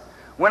brothers,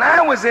 when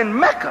I was in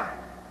Mecca,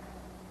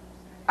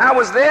 I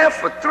was there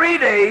for 3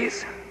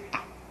 days.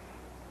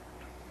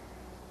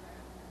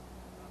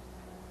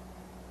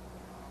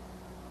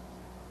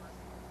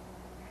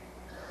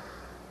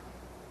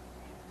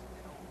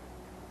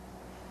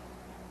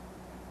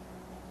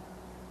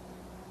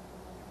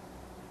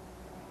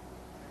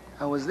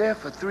 I was there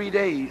for 3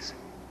 days.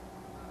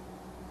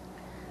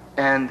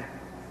 And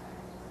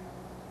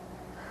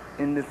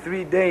in the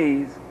 3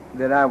 days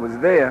that I was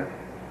there,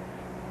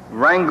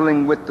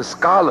 wrangling with the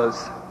scholars,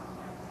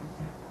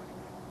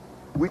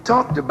 we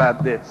talked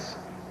about this.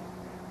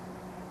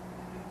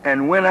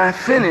 And when I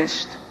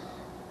finished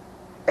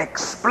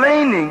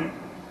explaining,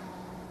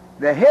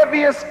 the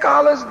heaviest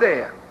scholars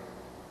there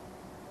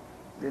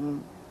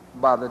didn't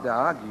bother to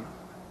argue.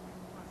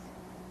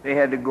 They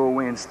had to go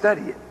away and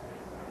study it.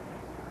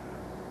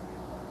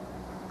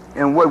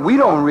 And what we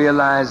don't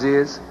realize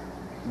is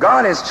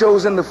God has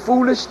chosen the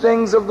foolish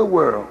things of the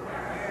world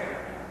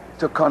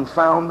to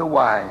confound the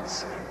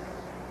wise.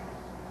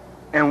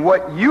 And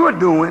what you're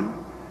doing,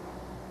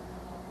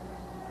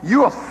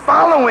 you are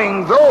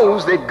following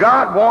those that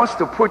God wants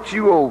to put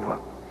you over.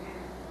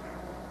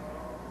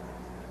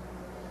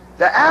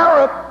 The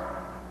Arab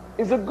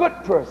is a good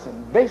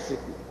person,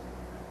 basically.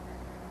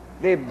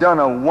 They've done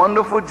a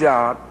wonderful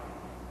job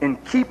in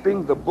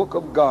keeping the book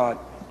of God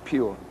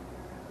pure.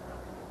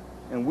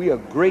 And we are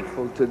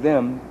grateful to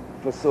them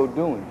for so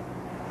doing.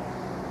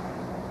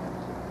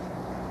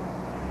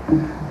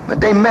 But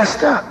they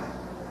messed up.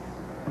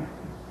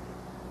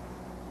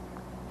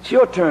 It's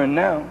your turn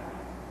now.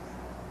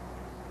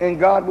 And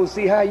God will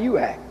see how you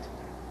act.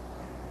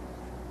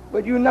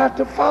 But you're not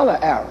to follow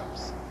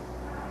Arabs.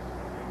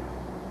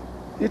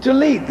 You're to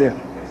lead them.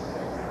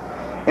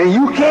 And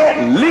you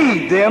can't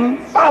lead them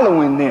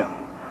following them.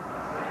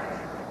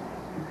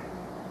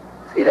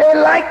 See, they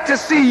like to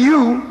see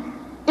you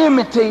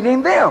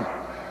imitating them.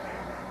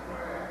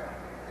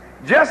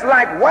 Just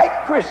like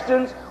white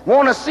Christians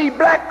want to see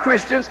black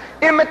Christians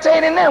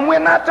imitating them. We're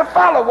not to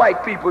follow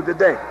white people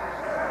today.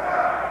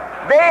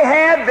 They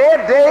had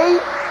their day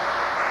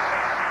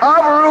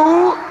of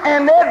rule,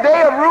 and their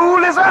day of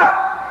rule is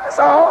up. That's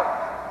all.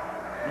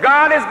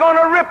 God is going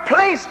to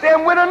replace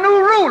them with a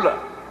new ruler.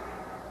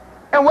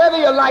 And whether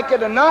you like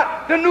it or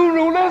not, the new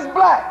ruler is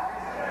black.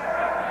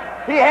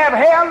 He have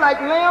hair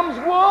like lamb's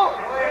wool,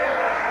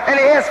 and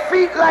he has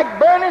feet like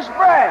burnished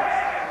brass.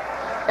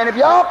 And if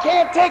y'all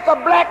can't take a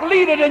black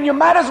leader, then you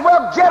might as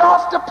well get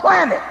off the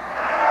planet.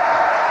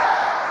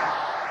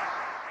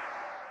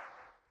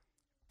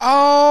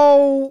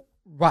 All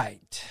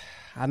right.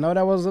 I know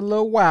that was a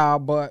little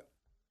wild, but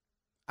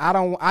I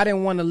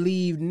didn't want to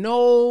leave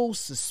no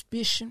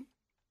suspicion.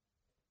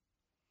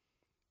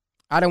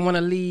 I didn't want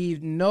to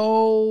leave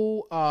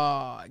no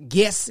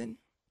guessing.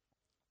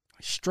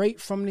 Straight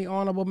from the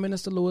Honorable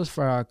Minister Louis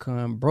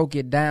Farrakhan, broke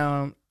it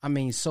down,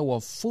 so a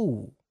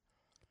fool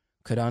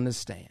could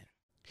understand.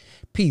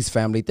 Peace,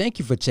 family. Thank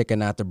you for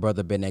checking out the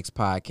Brother Ben X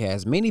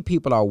podcast. Many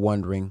people are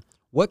wondering,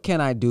 what can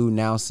I do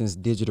now since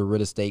digital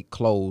real estate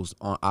closed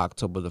on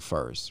October the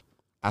 1st?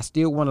 I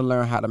still want to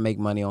learn how to make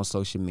money on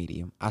social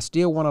media. I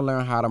still want to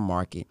learn how to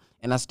market,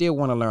 and I still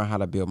want to learn how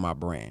to build my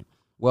brand.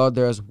 Well,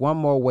 there's one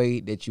more way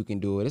that you can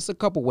do it. It's a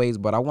couple ways,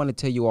 but I want to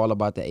tell you all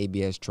about the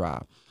ABS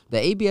Tribe. The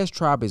ABS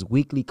Tribe is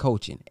weekly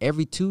coaching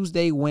every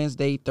Tuesday,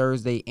 Wednesday,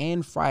 Thursday,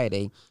 and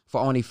Friday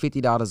for only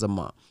 $50 a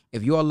month.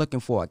 If you are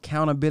looking for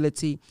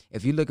accountability,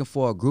 if you're looking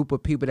for a group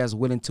of people that's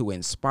willing to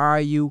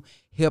inspire you,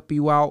 help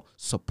you out,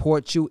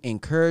 support you,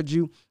 encourage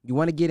you, you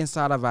want to get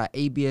inside of our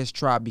ABS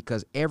Tribe,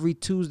 because every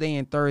Tuesday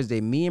and Thursday,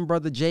 me and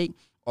Brother Jake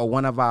or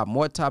one of our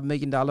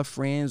multi-million-dollar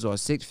friends or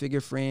six-figure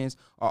friends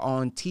are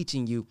on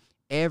teaching you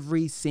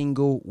every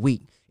single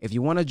week. If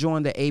you want to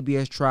join the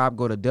ABS Tribe,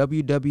 go to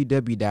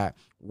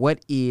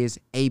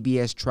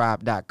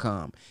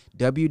www.whatisaBStribe.com.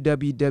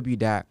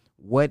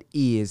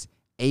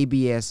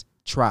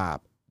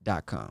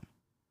 www.whatisaBStribe.com.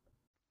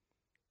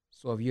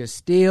 So if you're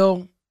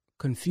still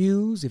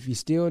confused, if you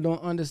still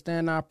don't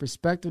understand our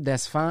perspective,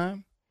 that's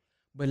fine.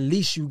 But at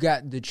least you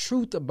got the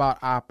truth about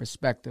our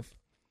perspective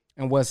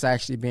and what's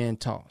actually being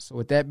taught. So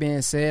with that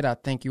being said, I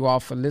thank you all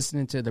for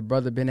listening to the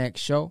Brother Ben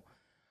X Show.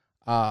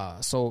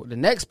 So the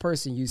next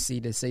person you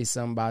see to say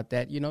something about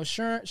that,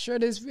 share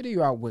this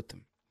video out with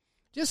them,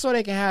 just so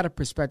they can have a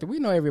perspective. We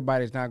know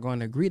everybody's not going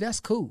to agree. That's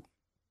cool.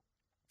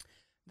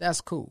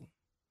 That's cool.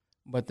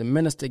 But the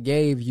minister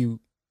gave you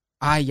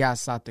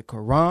ayahs out the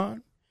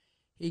Quran.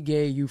 He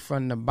gave you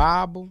from the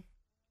Bible,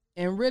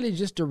 and really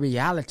just the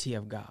reality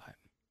of God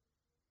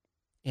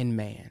and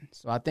man.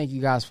 So I thank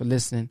you guys for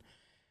listening.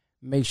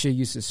 Make sure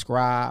you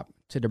subscribe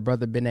to the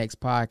Brother Ben X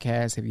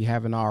podcast if you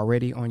haven't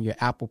already, on your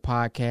Apple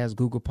Podcasts,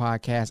 Google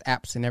Podcasts,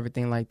 apps, and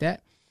everything like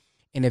that.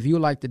 And if you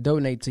would like to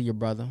donate to your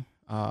brother,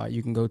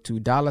 you can go to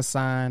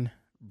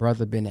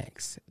 $Brother Ben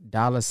X.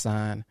 $Brother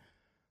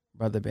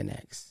Ben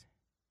X.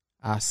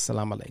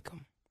 Assalamu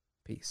alaikum.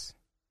 Peace.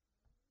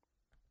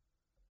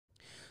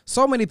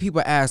 So many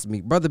people ask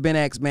me, Brother Ben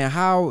X, man,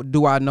 how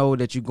do I know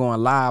that you're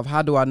going live?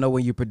 How do I know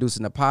when you're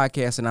producing a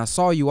podcast? And I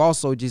saw you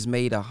also just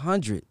made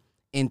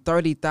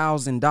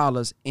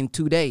 $130,000 in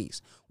 2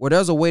 days. Well,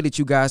 there's a way that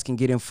you guys can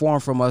get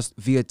informed from us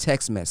via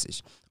text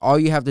message. All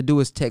you have to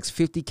do is text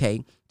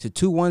 50K to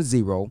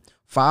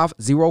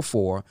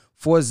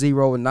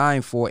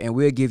 210-504-4094, and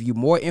we'll give you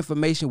more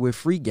information with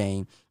free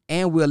game,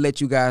 and we'll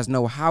let you guys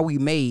know how we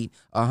made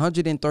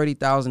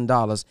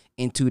 $130,000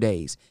 in 2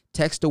 days.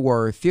 Text the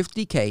word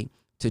 50K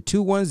to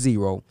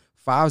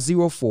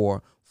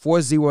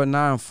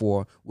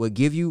 210-504-4094. We'll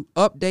give you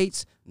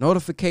updates,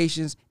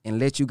 notifications, and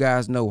let you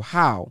guys know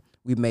how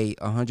we made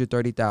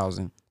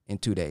 $130,000 in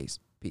 2 days.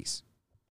 Peace.